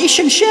our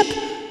relationship,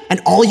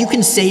 and all you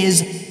can say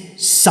is,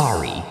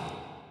 sorry.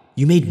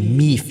 You made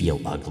me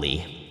feel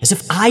ugly, as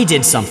if I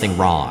did something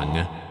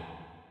wrong.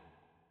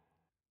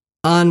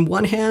 On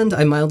one hand,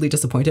 I'm mildly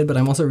disappointed, but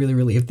I'm also really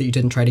relieved that you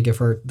didn't try to give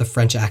her the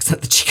French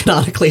accent that she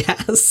canonically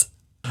has.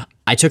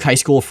 I took high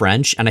school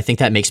French, and I think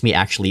that makes me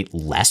actually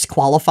less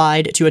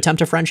qualified to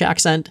attempt a French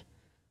accent.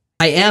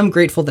 I am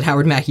grateful that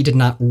Howard Mackie did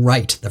not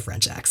write the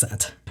French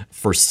accent.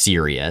 For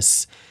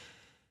serious.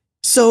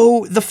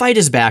 So the fight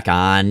is back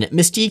on.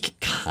 Mystique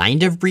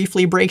kind of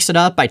briefly breaks it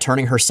up by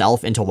turning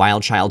herself into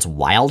Wildchild's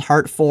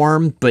Wildheart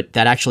form, but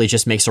that actually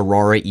just makes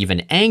Aurora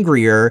even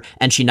angrier,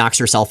 and she knocks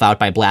herself out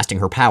by blasting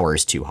her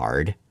powers too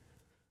hard.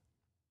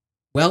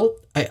 Well,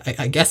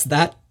 I guess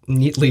that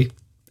neatly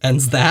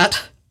ends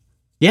that.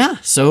 Yeah,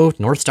 so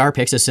Northstar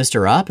picks his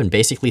sister up and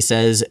basically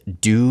says,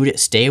 dude,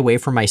 stay away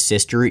from my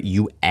sister,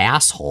 you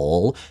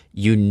asshole.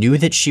 You knew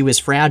that she was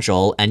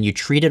fragile, and you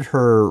treated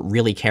her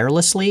really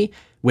carelessly,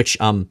 which,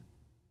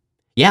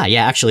 Yeah,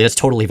 actually, that's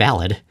totally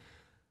valid.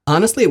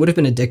 Honestly, it would have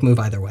been a dick move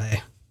either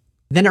way.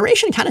 The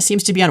narration kind of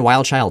seems to be on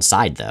Wildchild's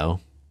side, though.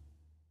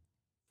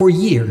 For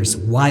years,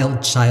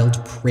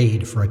 Wildchild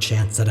prayed for a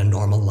chance at a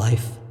normal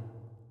life.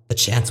 The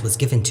chance was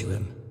given to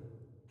him,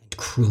 and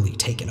cruelly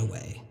taken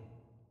away.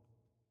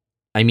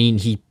 I mean,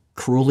 he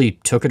cruelly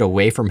took it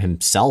away from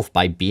himself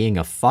by being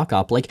a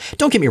fuck-up. Like,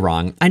 don't get me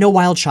wrong, I know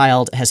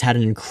Wildchild has had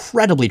an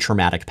incredibly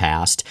traumatic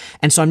past,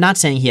 and so I'm not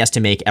saying he has to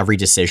make every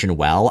decision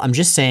well. I'm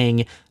just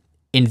saying,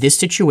 in this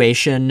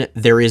situation,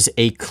 there is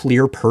a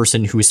clear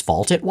person whose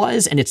fault it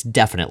was, and it's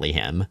definitely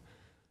him.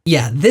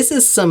 Yeah, this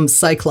is some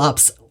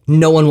Cyclops,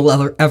 no one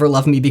will ever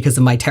love me because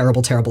of my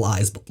terrible, terrible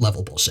eyes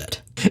level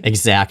bullshit.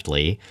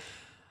 Exactly.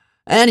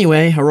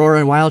 Anyway, Aurora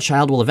and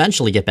Wildchild will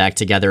eventually get back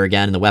together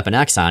again in the Weapon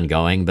X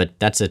ongoing, but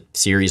that's a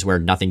series where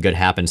nothing good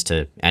happens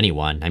to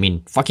anyone. I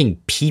mean, fucking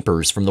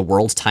Peepers from the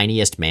World's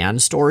Tiniest Man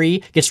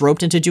story gets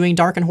roped into doing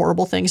dark and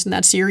horrible things in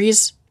that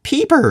series.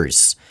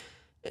 Peepers!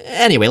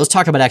 Anyway, let's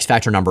talk about X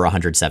Factor number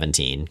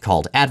 117,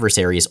 called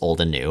Adversaries Old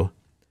and New.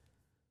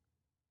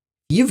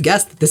 You've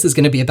guessed that this is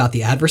going to be about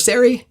the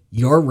adversary?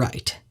 You're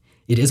right.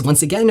 It is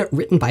once again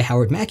written by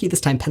Howard Mackie,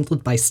 this time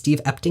penciled by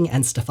Steve Epting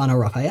and Stefano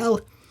Raphael,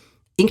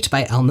 inked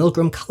by Al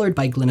Milgrom, colored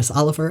by Glynis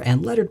Oliver,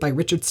 and lettered by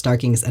Richard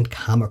Starkings and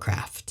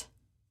Comicraft.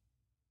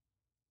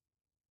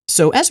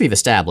 So as we've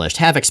established,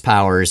 Havoc's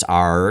powers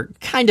are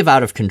kind of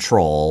out of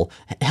control,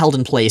 held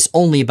in place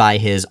only by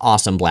his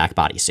awesome black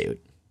bodysuit.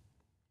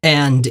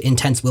 And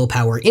intense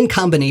willpower in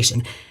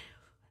combination.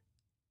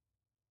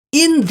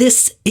 In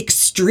this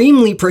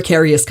extremely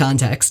precarious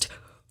context,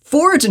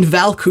 Forge and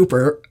Val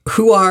Cooper,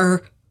 who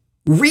are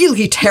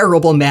really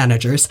terrible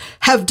managers,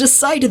 have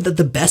decided that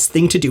the best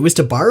thing to do is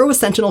to borrow a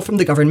Sentinel from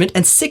the government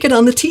and sick it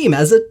on the team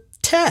as a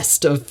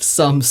test of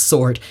some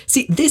sort.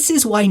 See, this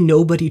is why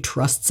nobody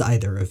trusts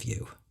either of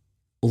you.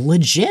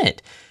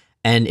 Legit.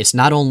 And it's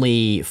not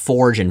only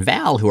Forge and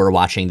Val who are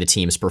watching the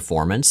team's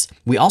performance.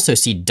 We also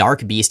see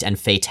Dark Beast and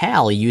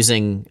Fatale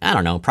using, I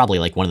don't know, probably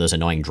like one of those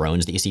annoying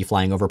drones that you see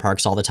flying over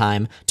parks all the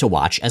time to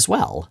watch as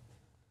well.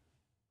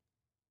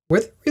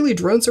 Were there really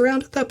drones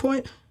around at that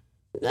point?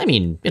 I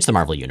mean, it's the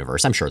Marvel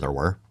Universe. I'm sure there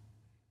were.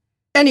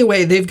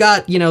 Anyway, they've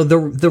got,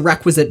 the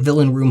requisite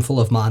villain room full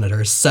of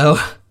monitors, so...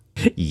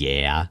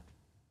 Yeah.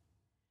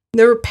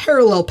 There are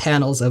parallel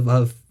panels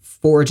of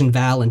Forge and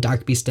Val and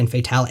Dark Beast and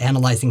Fatale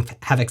analyzing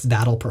Havoc's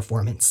battle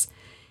performance.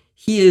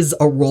 He is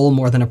a role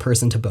more than a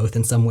person to both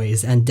in some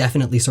ways, and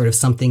definitely sort of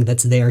something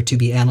that's there to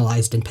be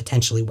analyzed and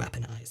potentially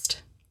weaponized.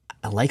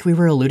 Like we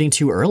were alluding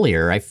to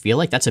earlier, I feel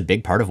like that's a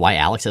big part of why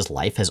Alex's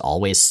life has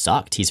always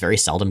sucked. He's very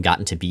seldom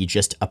gotten to be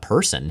just a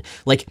person.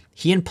 Like,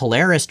 he and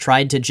Polaris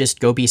tried to just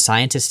go be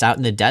scientists out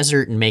in the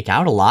desert and make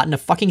out a lot, and a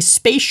fucking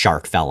space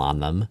shark fell on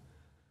them.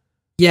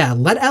 Yeah,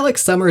 let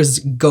Alex Summers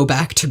go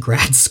back to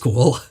grad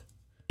school.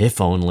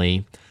 If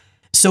only.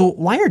 So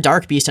why are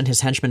Dark Beast and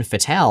his henchman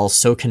Fatale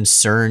so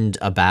concerned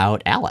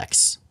about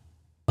Alex?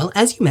 Well,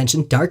 as you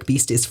mentioned, Dark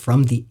Beast is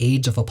from the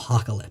Age of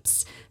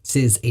Apocalypse. This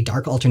is a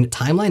dark alternate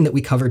timeline that we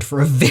covered for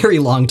a very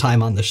long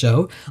time on the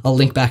show. I'll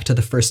link back to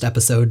the first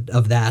episode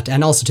of that,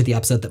 and also to the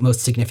episode that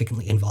most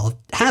significantly involved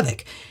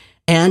Havoc.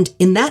 And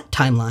in that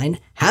timeline,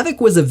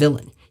 Havoc was a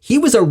villain. He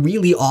was a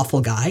really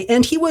awful guy,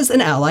 and he was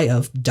an ally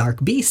of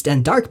Dark Beast,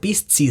 and Dark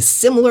Beast sees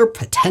similar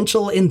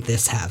potential in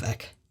this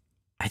Havoc.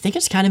 I think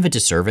it's kind of a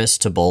disservice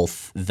to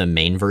both the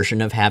main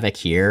version of Havoc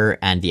here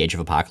and the Age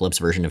of Apocalypse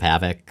version of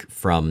Havoc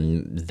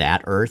from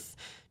that Earth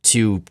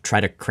to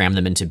try to cram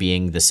them into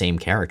being the same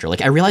character.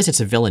 Like, I realize it's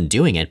a villain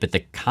doing it, but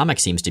the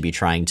comic seems to be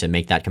trying to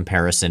make that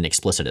comparison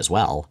explicit as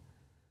well.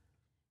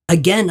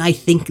 Again, I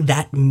think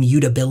that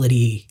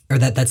mutability, or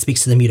that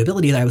speaks to the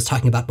mutability that I was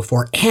talking about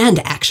before. And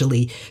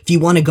actually, if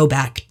you want to go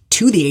back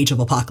to the Age of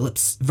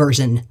Apocalypse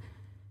version,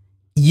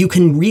 you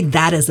can read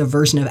that as a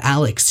version of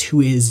Alex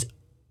who is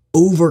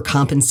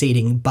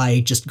overcompensating by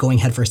just going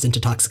headfirst into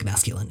toxic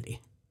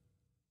masculinity.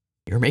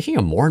 You're making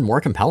a more and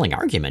more compelling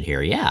argument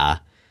here, yeah.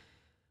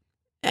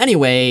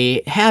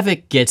 Anyway,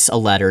 Havoc gets a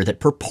letter that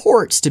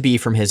purports to be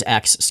from his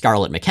ex,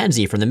 Scarlett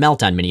McKenzie, from the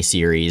Meltdown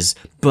miniseries,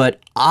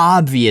 but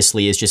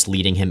obviously is just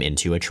leading him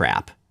into a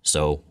trap.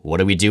 So what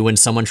do we do when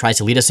someone tries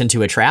to lead us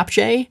into a trap,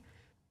 Jay?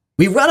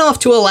 We run off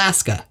to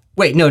Alaska.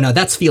 Wait, no,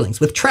 that's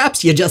feelings. With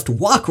traps, you just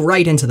walk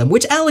right into them,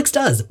 which Alex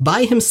does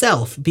by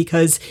himself,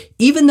 because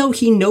even though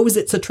he knows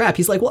it's a trap,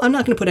 he's like, well, I'm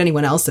not going to put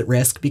anyone else at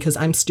risk because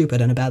I'm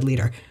stupid and a bad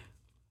leader.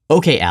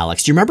 Okay,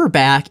 Alex, do you remember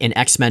back in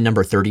X-Men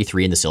number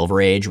 33 in the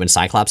Silver Age when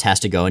Cyclops has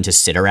to go into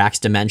Cyttorak's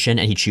dimension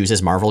and he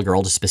chooses Marvel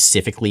Girl to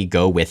specifically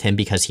go with him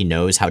because he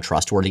knows how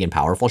trustworthy and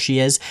powerful she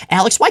is?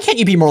 Alex, why can't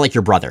you be more like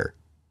your brother?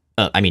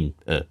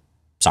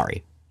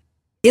 Sorry.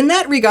 In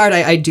that regard,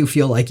 I do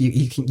feel like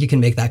you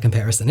can make that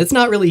comparison. It's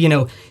not really,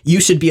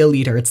 you should be a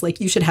leader. It's like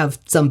you should have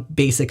some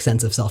basic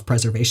sense of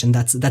self-preservation.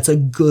 That's a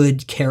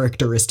good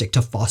characteristic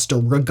to foster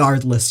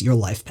regardless your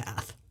life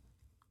path.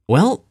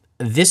 Well,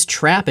 this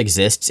trap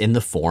exists in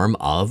the form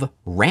of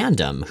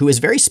Random, who is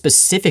very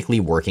specifically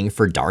working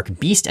for Dark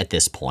Beast at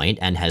this point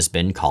and has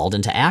been called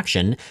into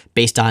action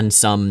based on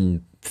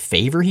some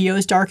favor he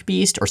owes Dark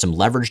Beast or some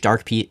leverage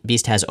Dark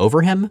Beast has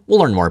over him. We'll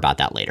learn more about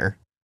that later.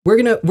 We're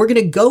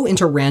gonna go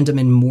into Random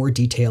in more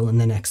detail in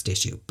the next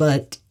issue,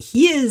 but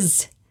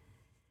he's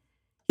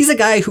a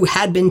guy who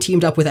had been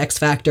teamed up with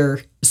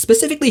X-Factor.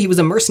 Specifically, he was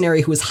a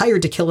mercenary who was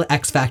hired to kill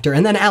X-Factor,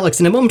 and then Alex,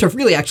 in a moment of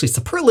really actually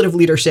superlative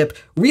leadership,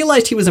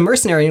 realized he was a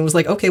mercenary and was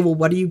like, okay, well,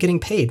 what are you getting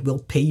paid? We'll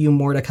pay you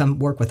more to come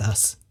work with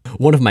us.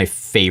 One of my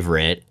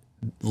favorite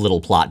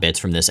little plot bits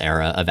from this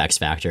era of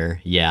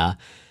X-Factor, yeah.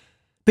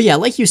 But yeah,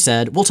 like you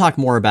said, we'll talk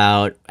more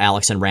about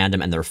Alex and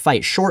Random and their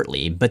fight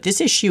shortly, but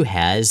this issue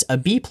has a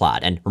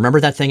B-plot. And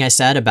remember that thing I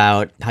said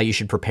about how you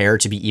should prepare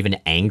to be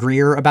even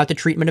angrier about the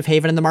treatment of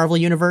Haven in the Marvel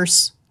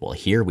Universe? Well,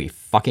 here we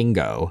fucking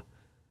go.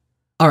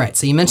 All right,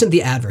 so you mentioned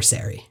the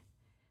adversary.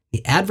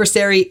 The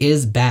adversary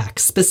is back.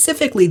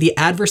 Specifically, the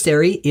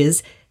adversary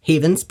is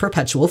Haven's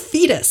perpetual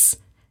fetus.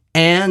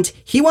 And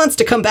he wants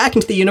to come back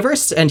into the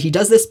universe, and he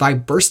does this by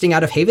bursting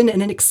out of Haven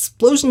in an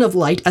explosion of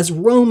light as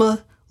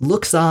Roma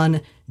looks on,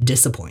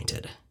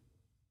 disappointed.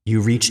 You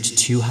reached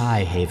too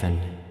high,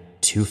 Haven,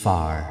 too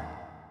far.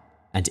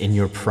 And in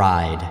your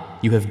pride,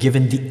 you have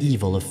given the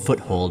evil a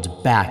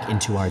foothold back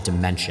into our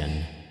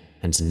dimension.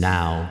 And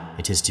now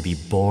it is to be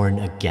born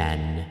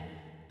again.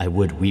 I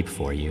would weep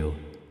for you,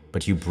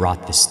 but you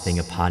brought this thing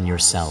upon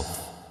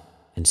yourself,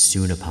 and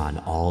soon upon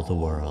all the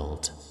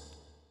world.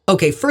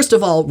 Okay, first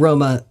of all,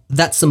 Roma,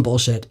 that's some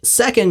bullshit.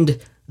 Second,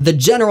 the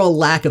general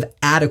lack of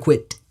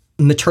adequate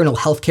maternal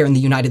health care in the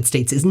United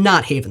States is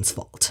not Haven's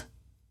fault.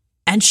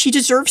 And she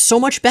deserves so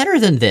much better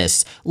than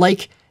this.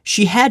 Like,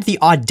 she had the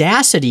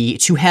audacity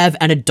to have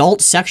an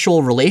adult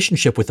sexual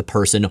relationship with a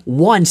person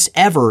once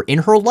ever in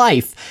her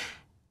life.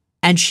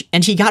 And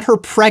he got her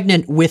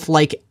pregnant with,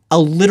 like, a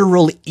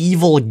literal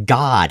evil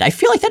god. I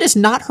feel like that is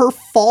not her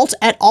fault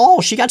at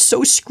all. She got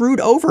so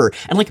screwed over.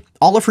 And, like,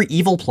 all of her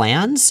evil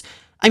plans.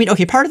 I mean,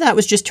 okay, part of that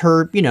was just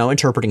her,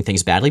 interpreting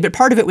things badly, but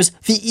part of it was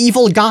the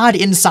evil god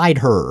inside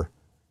her.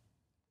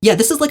 Yeah,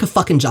 this is like a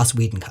fucking Joss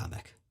Whedon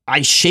comic.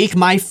 I shake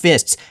my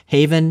fists.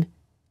 Haven,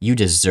 you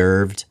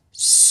deserved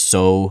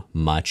so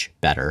much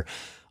better.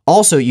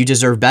 Also, you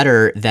deserve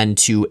better than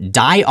to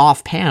die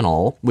off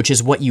panel, which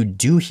is what you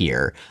do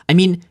here. I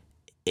mean,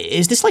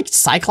 is this like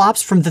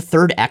Cyclops from the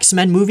third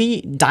X-Men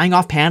movie, dying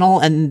off panel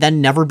and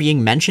then never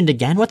being mentioned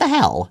again? What the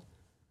hell?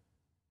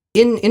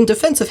 In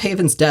defense of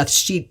Haven's death,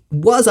 she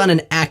was on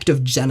an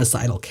active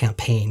genocidal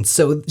campaign,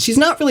 so she's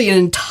not really an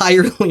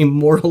entirely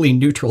morally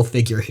neutral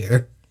figure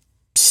here.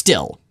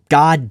 Still,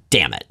 god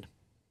damn it.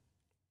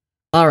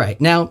 All right,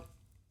 now,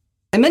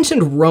 I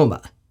mentioned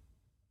Roma.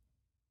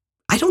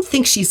 I don't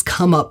think she's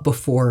come up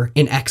before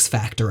in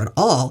X-Factor at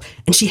all,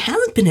 and she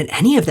hasn't been in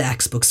any of the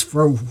X-books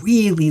for a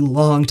really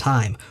long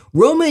time.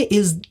 Roma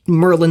is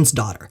Merlin's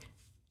daughter.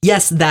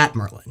 Yes, that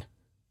Merlin.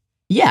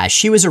 Yeah,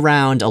 she was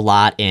around a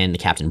lot in the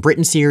Captain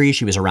Britain series.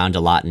 She was around a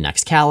lot in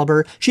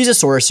Excalibur. She's a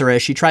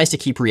sorceress. She tries to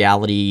keep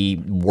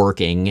reality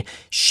working.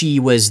 She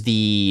was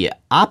the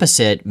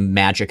opposite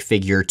magic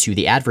figure to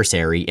the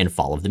adversary in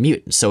Fall of the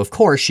Mutants. So, of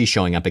course, she's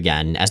showing up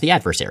again as the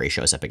adversary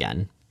shows up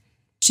again.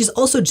 She's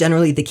also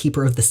generally the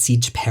keeper of the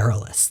Siege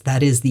Perilous.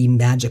 That is the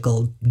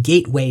magical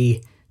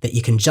gateway that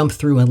you can jump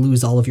through and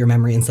lose all of your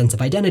memory and sense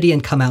of identity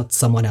and come out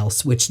someone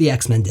else, which the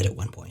X-Men did at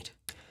one point.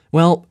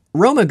 Well,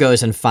 Roma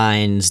goes and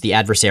finds the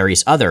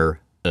adversary's other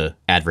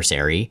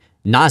adversary,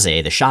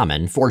 Naze, the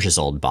shaman, Forge's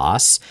old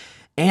boss,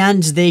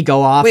 And they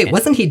go off. Wait,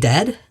 wasn't he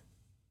dead?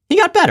 He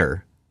got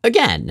better.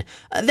 Again,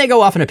 they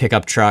go off in a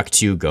pickup truck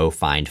to go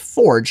find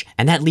Forge,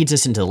 and that leads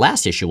us into the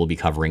last issue we'll be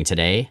covering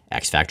today,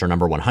 X Factor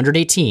number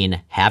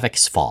 118,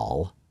 Havoc's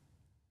Fall.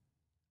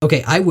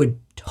 Okay, I would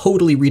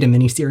totally read a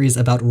miniseries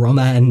about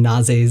Roma and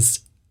Naze's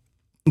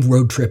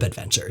road trip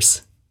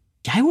adventures.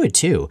 I would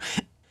too.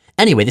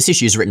 Anyway, this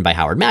issue is written by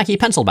Howard Mackie,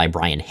 penciled by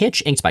Brian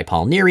Hitch, inked by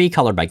Paul Neary,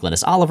 colored by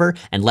Glynis Oliver,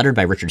 and lettered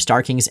by Richard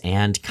Starkings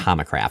and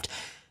Comicraft.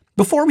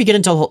 Before we get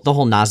into the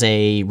whole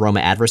Naze-Roma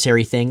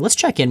adversary thing, let's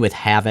check in with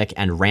Havoc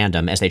and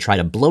Random as they try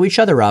to blow each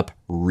other up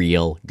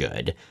real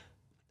good.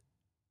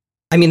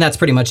 I mean, that's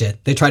pretty much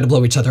it. They try to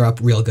blow each other up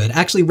real good.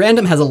 Actually,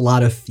 Random has a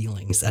lot of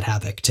feelings at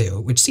Havoc,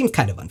 too, which seems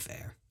kind of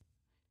unfair.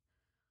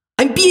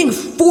 I'm being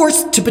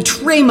forced to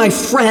betray my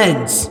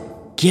friends!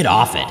 Get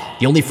off it.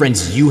 The only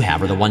friends you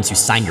have are the ones who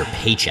sign your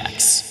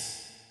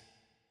paychecks.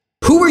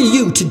 Who are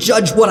you to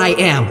judge what I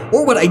am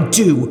or what I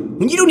do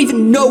when you don't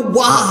even know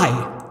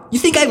why? You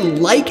think I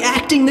like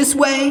acting this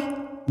way?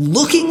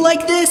 Looking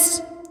like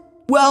this?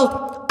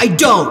 Well, I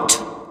don't.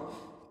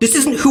 This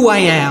isn't who I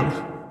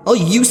am. All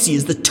you see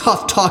is the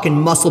tough-talking,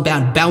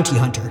 muscle-bound bounty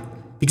hunter,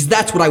 because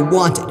that's what I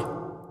wanted.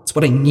 It's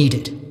what I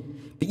needed.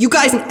 But you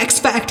guys in X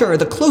Factor are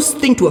the closest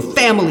thing to a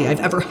family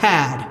I've ever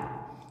had.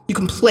 You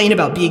complain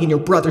about being in your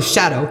brother's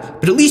shadow,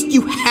 but at least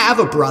you have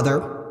a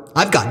brother.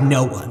 I've got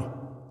no one.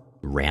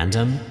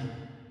 Random?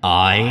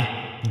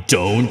 I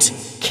don't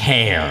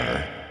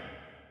care.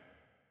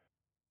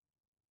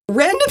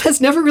 Random has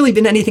never really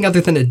been anything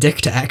other than a dick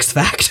to X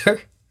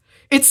Factor.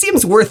 It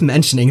seems worth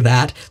mentioning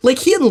that. Like,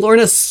 he and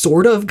Lorna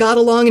sort of got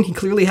along and he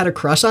clearly had a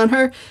crush on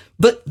her,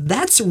 but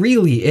that's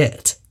really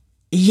it.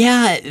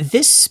 Yeah,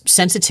 this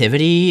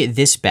sensitivity,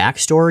 this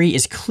backstory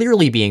is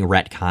clearly being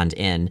retconned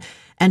in.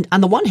 And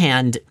on the one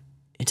hand,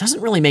 it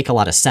doesn't really make a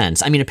lot of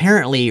sense. I mean,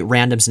 apparently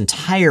Random's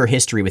entire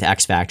history with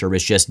X Factor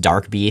was just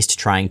Dark Beast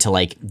trying to,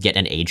 like, get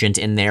an agent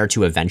in there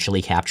to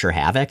eventually capture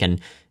Havoc,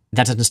 and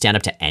that doesn't stand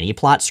up to any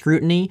plot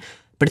scrutiny.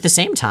 But at the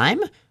same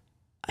time,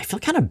 I feel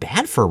kind of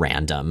bad for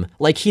Random.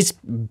 Like, he's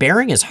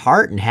bearing his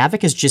heart and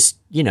Havoc is just,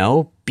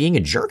 being a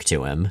jerk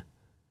to him.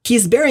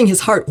 He's bearing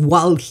his heart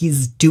while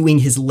he's doing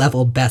his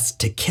level best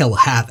to kill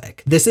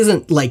Havoc. This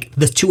isn't like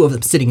the two of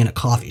them sitting in a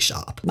coffee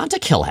shop. Not to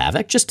kill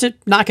Havoc, just to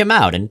knock him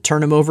out and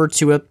turn him over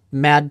to a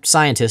mad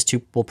scientist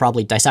who will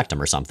probably dissect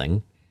him or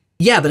something.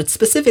 Yeah, but it's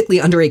specifically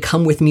under a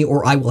come with me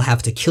or I will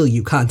have to kill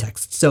you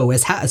context. So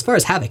as far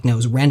as Havoc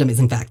knows, Random is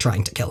in fact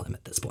trying to kill him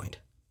at this point.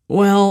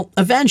 Well,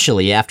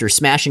 eventually, after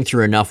smashing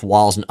through enough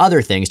walls and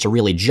other things to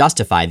really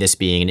justify this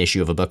being an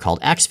issue of a book called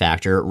X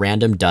Factor,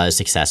 Random does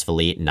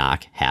successfully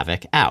knock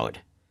Havoc out.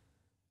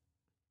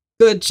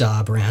 Good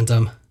job,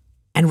 Random.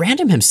 And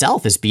Random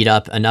himself is beat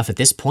up enough at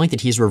this point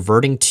that he's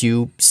reverting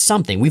to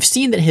something. We've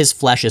seen that his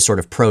flesh is sort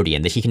of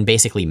protean, that he can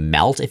basically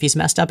melt if he's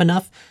messed up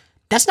enough.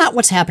 That's not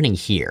what's happening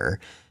here.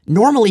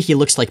 Normally, he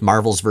looks like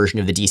Marvel's version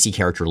of the DC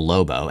character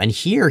Lobo, and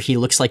here he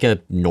looks like a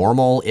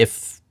normal,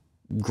 if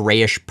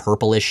grayish,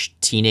 purplish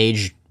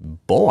teenage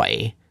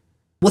boy.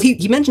 Well,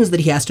 he mentions that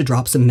he has to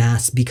drop some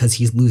mass because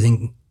he's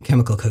losing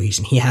chemical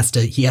cohesion. He has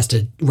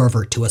to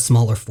revert to a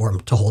smaller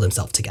form to hold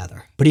himself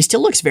together. But he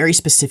still looks very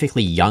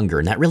specifically younger,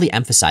 and that really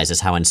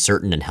emphasizes how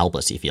uncertain and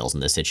helpless he feels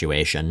in this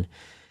situation.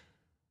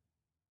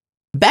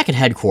 Back at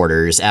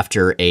headquarters,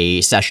 after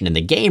a session in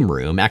the game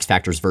room, X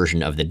Factor's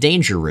version of the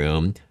Danger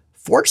Room,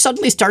 Forge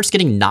suddenly starts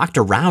getting knocked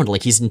around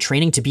like he's in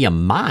training to be a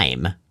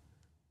mime.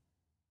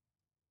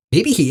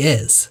 Maybe he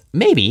is.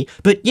 Maybe,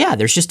 but yeah,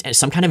 there's just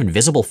some kind of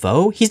invisible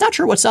foe. He's not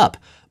sure what's up,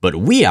 but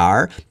we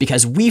are,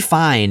 because we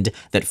find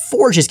that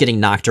Forge is getting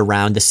knocked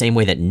around the same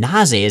way that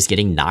Naze is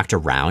getting knocked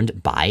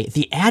around by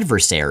the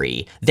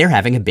adversary. They're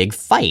having a big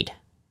fight.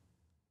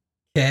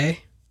 Okay.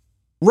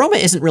 Roma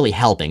isn't really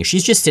helping.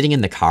 She's just sitting in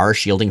the car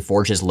shielding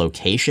Forge's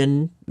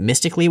location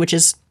mystically, which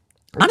is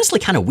honestly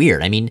kind of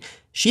weird. I mean,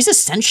 she's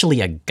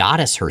essentially a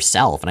goddess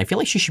herself, and I feel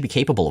like she should be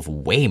capable of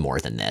way more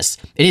than this.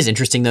 It is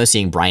interesting, though,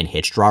 seeing Brian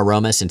Hitch draw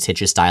Roma, since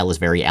Hitch's style is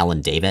very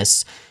Alan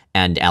Davis,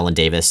 and Alan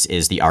Davis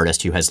is the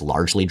artist who has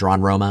largely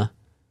drawn Roma.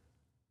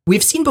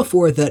 We've seen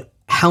before that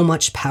how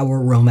much power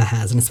Roma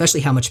has, and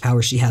especially how much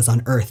power she has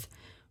on Earth,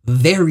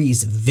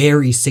 varies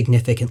very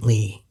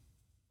significantly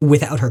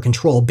without her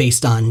control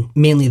based on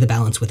mainly the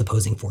balance with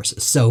opposing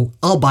forces. So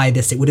I'll buy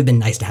this. It would have been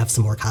nice to have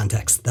some more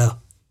context, though.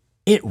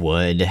 It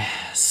would.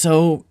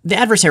 So the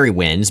adversary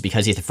wins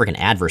because he's a freaking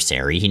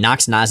adversary. He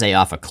knocks Naze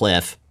off a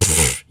cliff.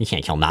 Pfft, you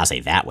can't kill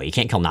Naze that way. You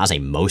can't kill Naze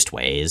most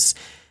ways.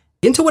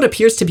 Into what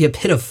appears to be a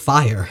pit of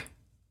fire.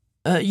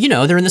 They're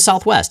in the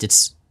Southwest.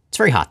 It's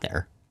very hot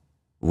there.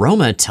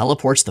 Roma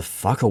teleports the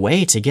fuck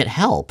away to get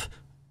help.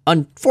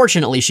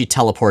 Unfortunately, she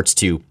teleports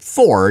to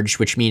Forge,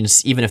 which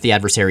means even if the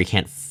adversary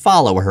can't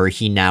follow her,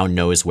 he now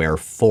knows where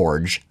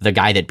Forge, the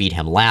guy that beat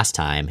him last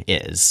time,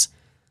 is.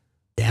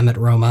 Damn it,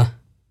 Roma.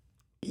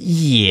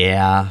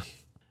 Yeah.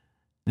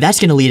 That's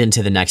going to lead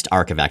into the next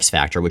arc of X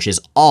Factor, which is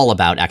all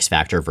about X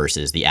Factor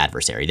versus the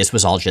adversary. This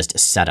was all just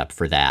set up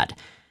for that.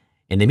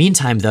 In the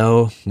meantime,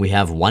 though, we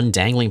have one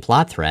dangling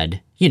plot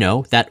thread. You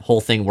know, that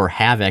whole thing where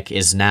Havoc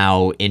is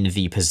now in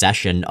the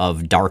possession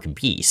of Dark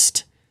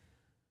Beast.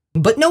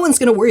 But no one's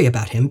going to worry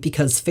about him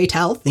because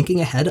Fatale,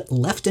 thinking ahead,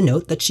 left a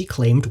note that she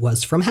claimed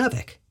was from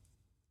Havoc.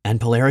 And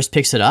Polaris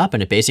picks it up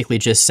and it basically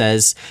just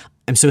says,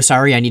 "I'm so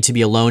sorry, I need to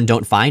be alone,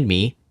 don't find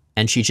me."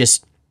 And she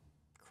just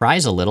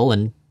cries a little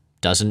and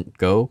doesn't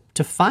go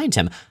to find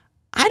him.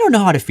 I don't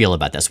know how to feel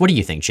about this. What do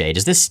you think, Jay?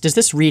 Does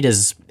this read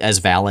as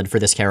valid for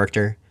this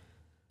character?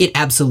 It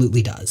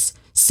absolutely does.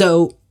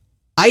 So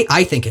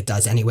I think it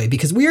does anyway,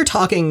 because we are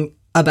talking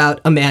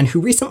about a man who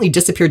recently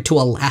disappeared to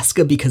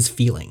Alaska because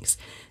feelings.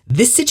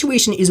 This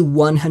situation is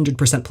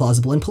 100%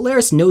 plausible, and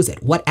Polaris knows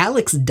it. What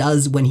Alex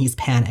does when he's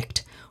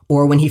panicked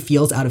or when he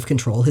feels out of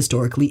control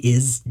historically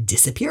is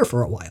disappear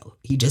for a while.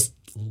 He just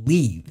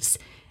leaves.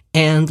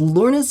 And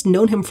Lorna's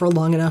known him for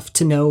long enough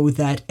to know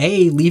that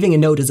A, leaving a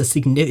note is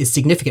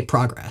significant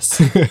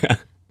progress,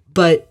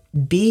 but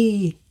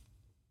B,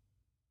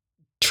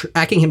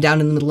 tracking him down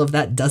in the middle of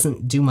that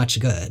doesn't do much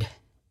good.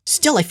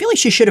 Still, I feel like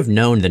she should have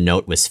known the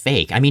note was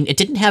fake. I mean, it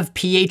didn't have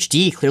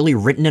PhD clearly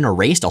written and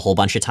erased a whole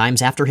bunch of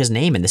times after his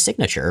name in the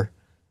signature.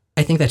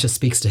 I think that just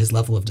speaks to his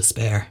level of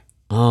despair.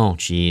 Oh,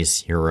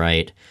 geez, you're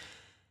right.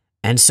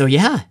 And so,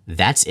 yeah,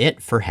 that's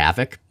it for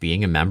Havoc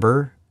being a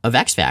member of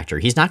X Factor.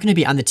 He's not going to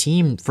be on the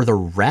team for the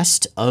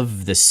rest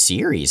of the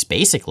series,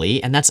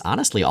 basically. And that's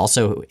honestly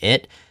also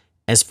it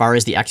as far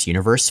as the X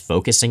universe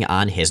focusing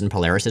on his and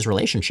Polaris'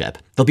 relationship.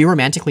 They'll be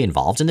romantically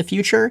involved in the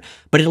future,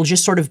 but it'll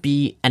just sort of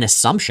be an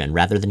assumption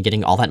rather than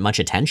getting all that much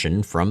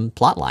attention from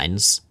plot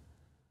lines.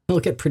 It'll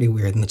get pretty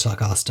weird in the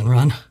Chuck Austin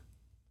run.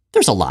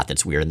 There's a lot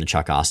that's weird in the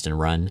Chuck Austin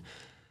run.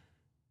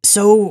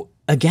 So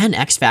again,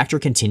 X Factor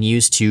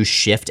continues to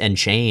shift and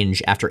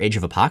change after Age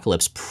of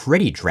Apocalypse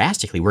pretty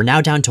drastically. We're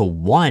now down to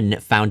one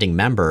founding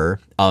member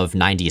of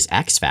 90s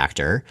X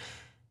Factor.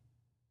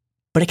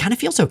 But it kind of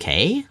feels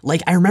okay.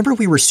 Like, I remember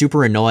we were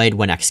super annoyed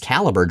when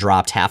Excalibur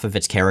dropped half of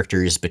its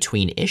characters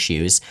between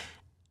issues,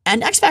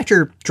 and X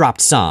Factor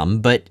dropped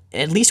some, but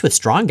at least with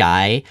Strong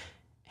Guy,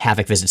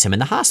 Havoc visits him in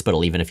the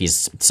hospital, even if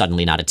he's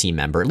suddenly not a team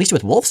member. At least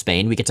with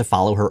Wolfsbane, we get to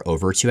follow her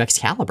over to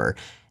Excalibur.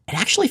 It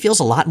actually feels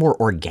a lot more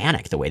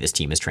organic the way this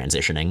team is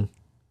transitioning.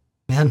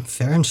 Man,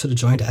 Farron should have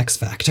joined X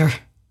Factor.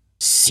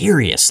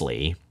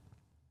 Seriously.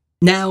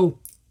 Now,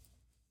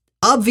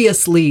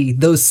 obviously,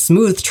 those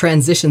smooth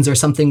transitions are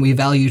something we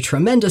value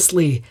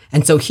tremendously,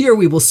 and so here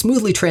we will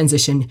smoothly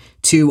transition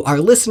to our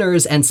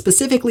listeners and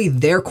specifically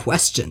their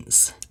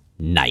questions.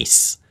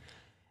 Nice.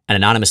 An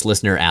anonymous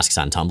listener asks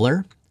on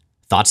Tumblr,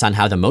 thoughts on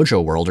how the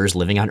Mojo Worlders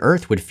living on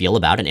Earth would feel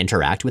about and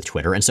interact with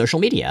Twitter and social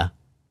media?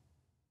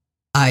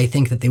 I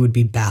think that they would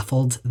be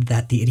baffled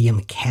that the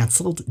idiom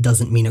canceled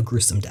doesn't mean a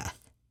gruesome death.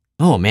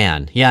 Oh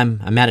man, yeah,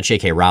 I'm mad at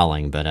J.K.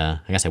 Rowling, but I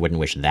guess I wouldn't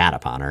wish that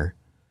upon her.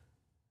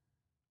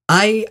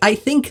 I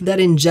think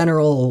that in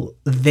general,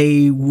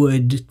 they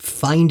would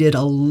find it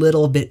a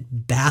little bit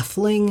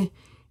baffling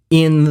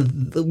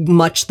in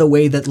much the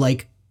way that,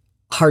 like,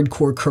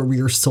 hardcore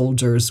career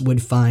soldiers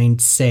would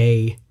find,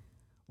 say,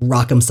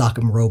 Rock'em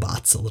Sock'em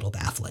Robots a little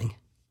baffling.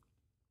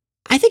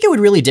 I think it would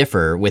really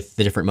differ with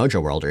the different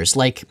Mojo Worlders.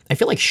 Like, I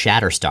feel like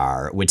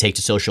Shatterstar would take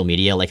to social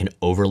media like an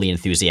overly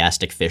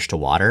enthusiastic fish to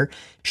water.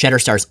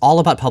 Shatterstar's all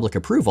about public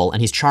approval,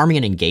 and he's charming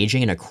and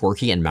engaging in a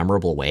quirky and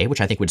memorable way,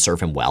 which I think would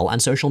serve him well on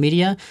social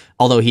media,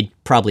 although he'd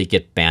probably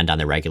get banned on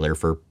the regular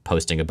for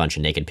posting a bunch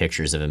of naked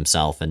pictures of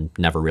himself and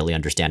never really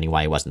understanding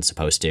why he wasn't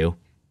supposed to.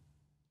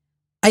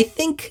 I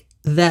think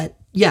that,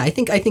 I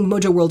think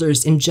Mojo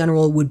Worlders in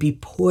general would be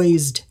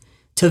poised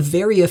to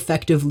very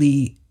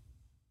effectively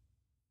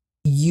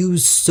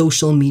use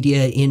social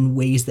media in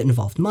ways that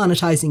involved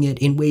monetizing it,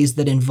 in ways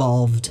that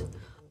involved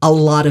a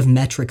lot of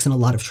metrics and a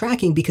lot of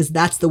tracking, because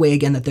that's the way,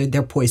 again, that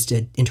they're poised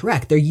to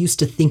interact. They're used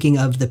to thinking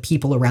of the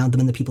people around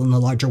them and the people in the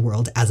larger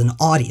world as an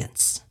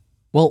audience.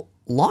 Well,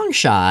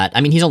 Longshot,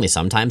 I mean, he's only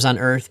sometimes on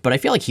Earth, but I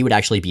feel like he would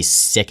actually be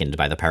sickened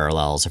by the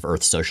parallels of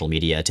Earth's social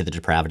media to the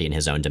depravity in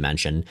his own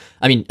dimension.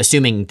 I mean,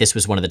 assuming this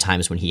was one of the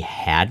times when he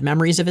had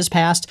memories of his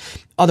past.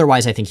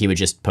 Otherwise, I think he would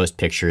just post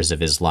pictures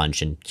of his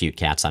lunch and cute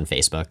cats on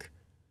Facebook.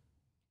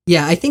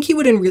 Yeah, I think he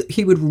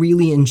would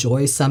really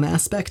enjoy some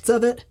aspects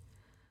of it,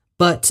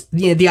 but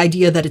the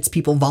idea that it's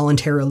people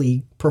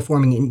voluntarily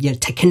performing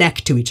and to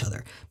connect to each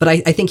other. But I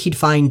think he'd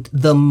find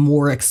the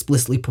more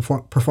explicitly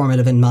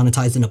performative and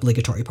monetized and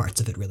obligatory parts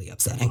of it really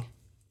upsetting.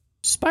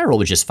 Spiral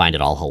would just find it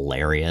all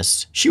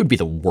hilarious. She would be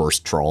the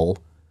worst troll.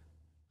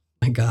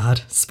 My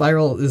God,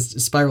 Spiral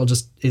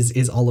just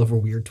is all over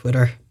weird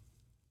Twitter.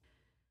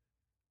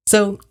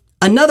 So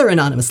another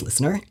anonymous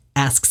listener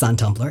asks on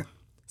Tumblr,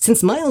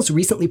 since Miles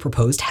recently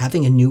proposed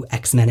having a new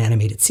X-Men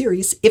animated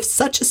series, if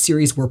such a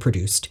series were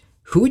produced,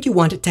 who would you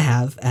want it to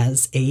have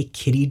as a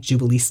Kitty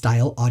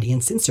Jubilee-style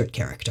audience insert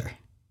character?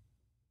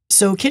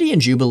 So Kitty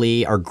and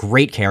Jubilee are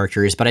great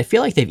characters, but I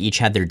feel like they've each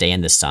had their day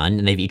in the sun,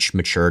 and they've each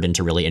matured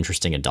into really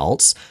interesting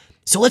adults.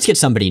 So let's get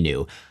somebody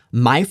new.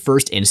 My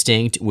first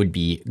instinct would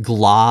be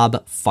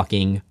Glob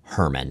fucking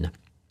Herman.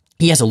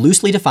 He has a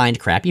loosely defined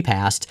crappy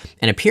past,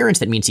 an appearance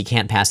that means he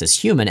can't pass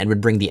as human and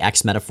would bring the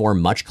X metaphor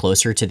much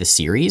closer to the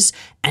series,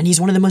 and he's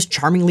one of the most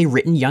charmingly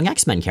written young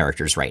X-Men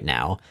characters right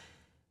now.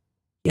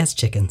 He has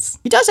chickens.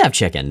 He does have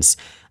chickens.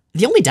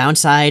 The only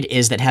downside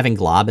is that having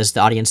Glob as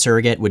the audience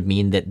surrogate would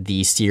mean that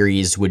the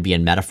series would be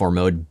in metaphor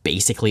mode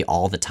basically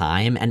all the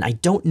time, and I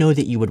don't know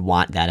that you would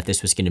want that if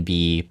this was going to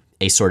be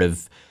a sort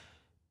of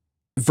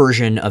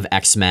version of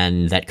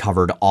X-Men that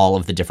covered all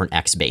of the different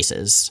X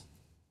bases.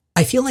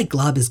 I feel like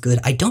Glob is good.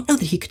 I don't know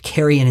that he could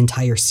carry an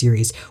entire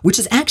series, which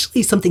is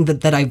actually something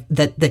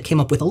that came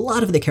up with a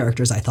lot of the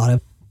characters I thought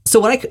of. So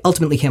what I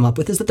ultimately came up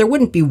with is that there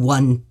wouldn't be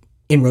one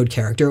in-road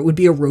character. It would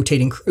be a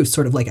rotating crew,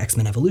 sort of like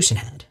X-Men Evolution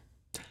had.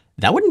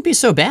 That wouldn't be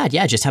so bad.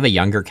 Yeah, just have a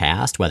younger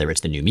cast, whether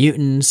it's the New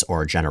Mutants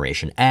or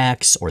Generation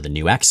X or the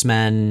new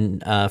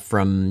X-Men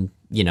from,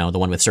 the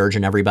one with Surge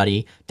and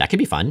everybody. That could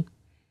be fun.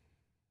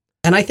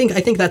 And I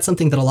think that's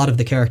something that a lot of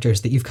the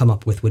characters that you've come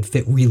up with would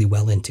fit really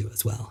well into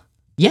as well.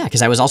 Yeah,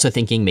 because I was also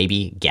thinking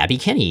maybe Gabby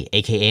Kinney,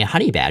 a.k.a.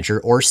 Honey Badger,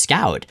 or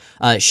Scout.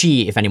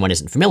 She, if anyone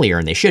isn't familiar,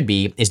 and they should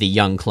be, is the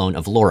young clone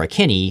of Laura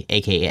Kinney,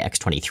 a.k.a.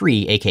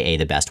 X-23, a.k.a.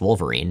 the best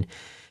Wolverine.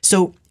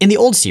 So in the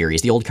old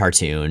series, the old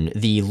cartoon,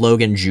 the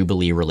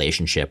Logan-Jubilee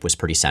relationship was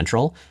pretty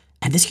central,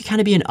 and this could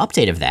kind of be an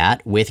update of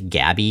that with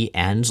Gabby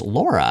and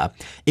Laura.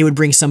 It would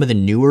bring some of the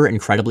newer,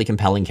 incredibly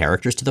compelling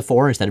characters to the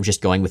fore instead of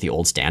just going with the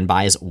old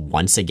standbys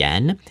once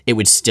again. It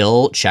would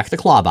still check the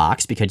claw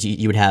box because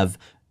you would have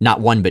not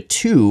one, but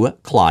two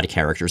clawed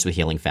characters with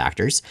healing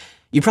factors.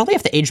 You'd probably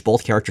have to age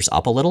both characters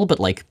up a little, but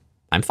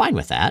I'm fine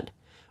with that.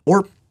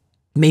 Or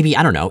maybe,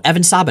 I don't know,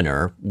 Evan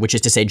Sabanur, which is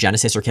to say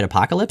Genesis or Kid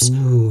Apocalypse.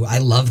 Ooh, I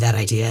love that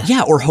idea.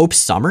 Yeah, or Hope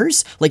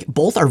Summers.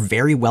 Both are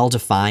very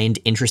well-defined,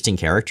 interesting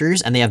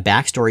characters, and they have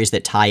backstories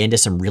that tie into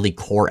some really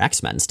core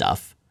X-Men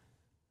stuff.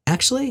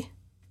 Actually,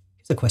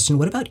 here's a question.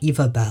 What about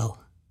Eva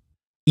Bell?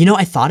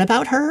 I thought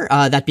about her,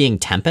 that being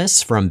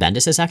Tempest from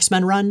Bendis'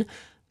 X-Men run,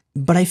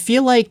 but I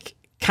feel like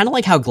kind of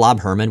like how Glob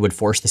Herman would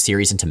force the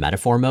series into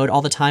metaphor mode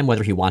all the time,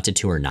 whether he wanted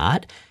to or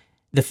not,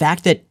 the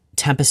fact that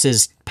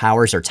Tempest's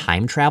powers are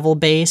time travel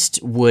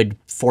based would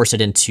force it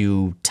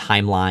into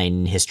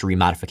timeline history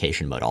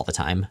modification mode all the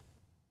time.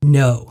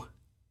 No.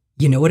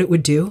 You know what it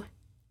would do?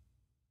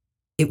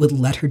 It would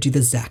let her do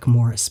the Zach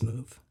Morris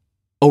move.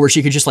 Oh, where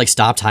she could just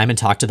stop time and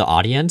talk to the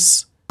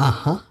audience?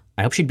 Uh-huh.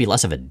 I hope she'd be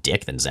less of a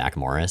dick than Zach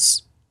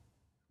Morris.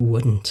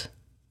 Wouldn't.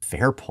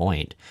 Fair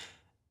point.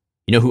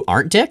 You know who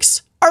aren't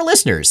dicks? Our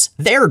listeners.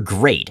 They're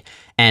great.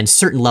 And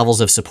certain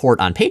levels of support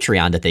on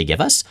Patreon that they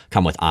give us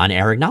come with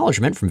on-air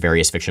acknowledgement from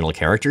various fictional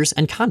characters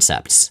and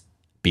concepts.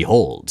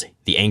 Behold,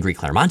 the angry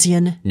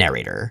Claremontian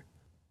narrator.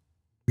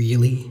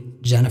 Really,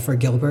 Jennifer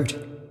Gilbert?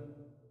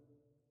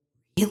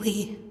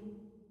 Really?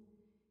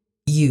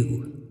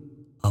 You,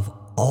 of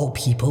all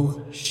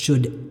people,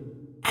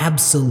 should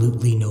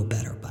absolutely know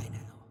better by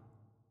now.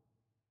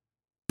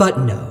 But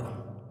no.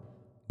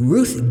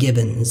 Ruth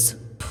Gibbons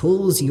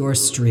pulls your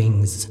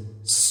strings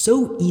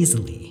so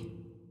easily,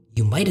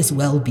 you might as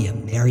well be a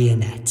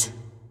marionette.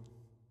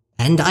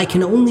 And I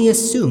can only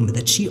assume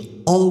that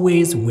she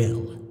always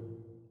will,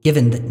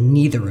 given that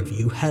neither of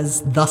you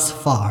has thus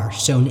far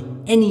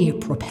shown any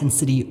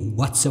propensity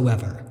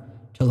whatsoever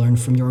to learn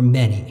from your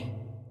many,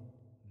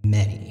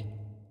 many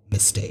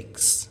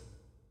mistakes.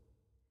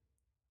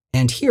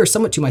 And here,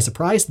 somewhat to my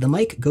surprise, the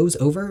mic goes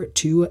over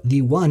to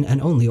the one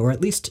and only, or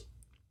at least,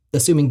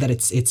 assuming that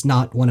it's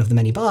not one of the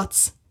many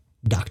bots,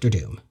 Dr.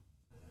 Doom.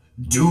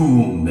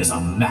 Doom is a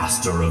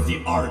master of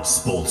the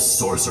arts, both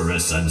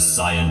sorcerous and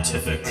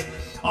scientific,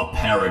 a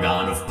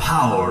paragon of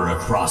power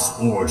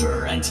across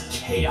order and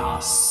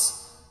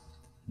chaos.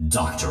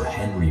 Dr.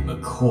 Henry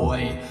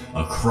McCoy,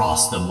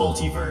 across the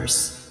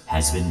multiverse,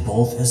 has been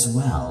both as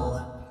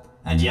well,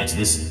 and yet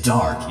this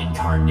dark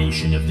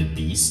incarnation of the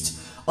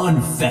beast,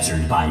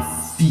 unfettered by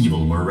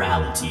feeble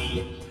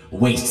morality,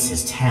 wastes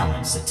his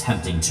talents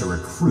attempting to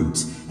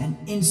recruit an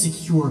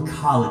insecure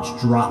college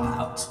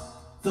dropout,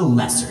 the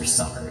Lesser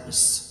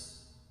Summers.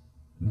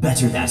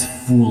 Better that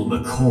fool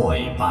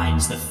McCoy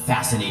binds the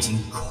fascinating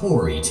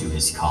Corey to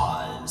his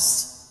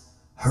cause.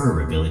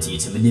 Her ability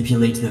to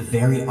manipulate the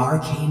very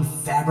arcane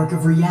fabric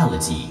of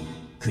reality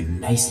could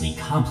nicely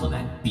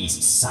complement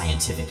Beast's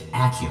scientific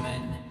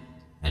acumen,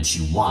 and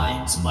she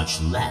whines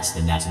much less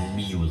than that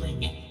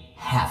mewling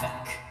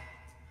Havoc.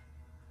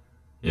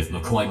 If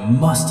McCoy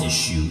must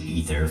eschew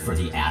ether for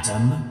the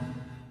atom,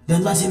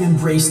 then let him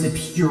embrace the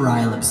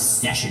puerile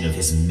obsession of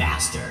his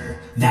master,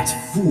 that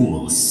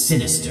fool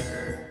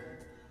Sinister.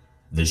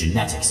 The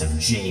genetics of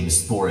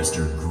James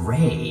Forrester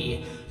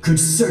Gray could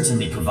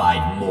certainly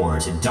provide more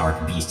to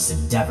Dark Beast's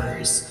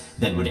endeavors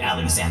than would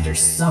Alexander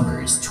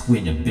Summers'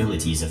 twin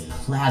abilities of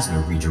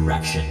plasma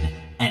redirection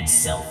and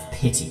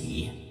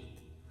self-pity.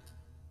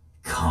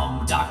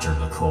 Come, Dr.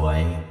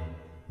 McCoy,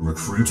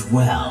 recruit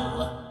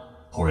well,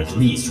 or at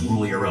least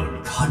rule your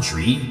own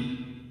country.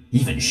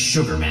 Even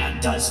Sugar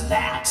Man does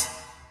that.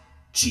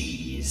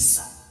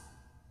 Jeez.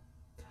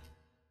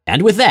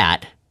 And with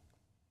that,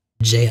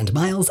 Jay and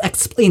Miles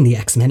Explain the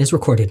X-Men is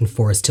recorded in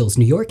Forest Hills,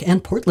 New York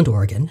and Portland,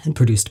 Oregon, and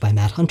produced by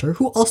Matt Hunter,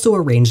 who also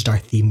arranged our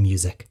theme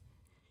music.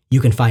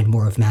 You can find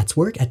more of Matt's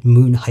work at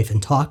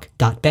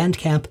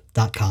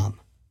moon-talk.bandcamp.com.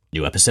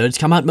 New episodes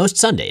come out most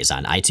Sundays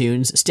on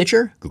iTunes,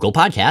 Stitcher, Google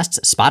Podcasts,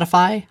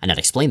 Spotify, and at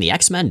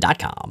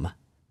explainthexmen.com.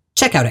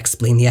 Check out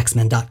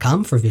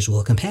explainthexmen.com for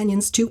visual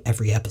companions to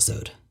every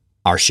episode.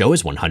 Our show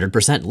is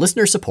 100%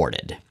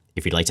 listener-supported.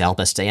 If you'd like to help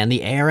us stay on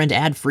the air and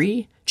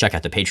ad-free, check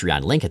out the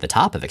Patreon link at the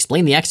top of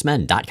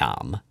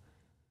explainthexmen.com.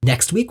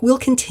 Next week, we'll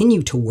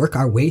continue to work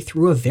our way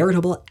through a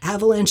veritable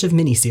avalanche of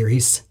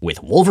miniseries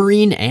with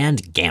Wolverine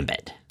and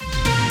Gambit.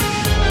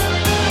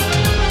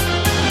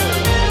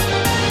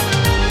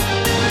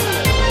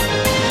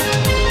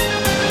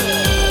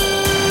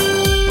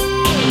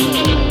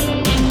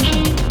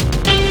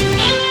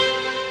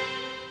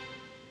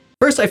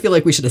 First, I feel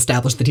like we should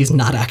establish that he's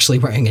not actually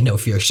wearing a No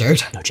Fear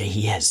shirt. No, Jay,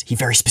 he is. He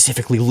very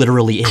specifically,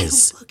 literally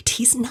is. I looked,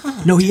 he's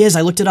not. No, he is.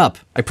 I looked it up.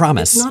 I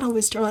promise. It's not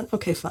always drawn.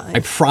 Okay, fine.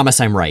 I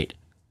promise I'm right.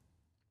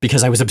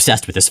 Because I was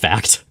obsessed with this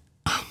fact.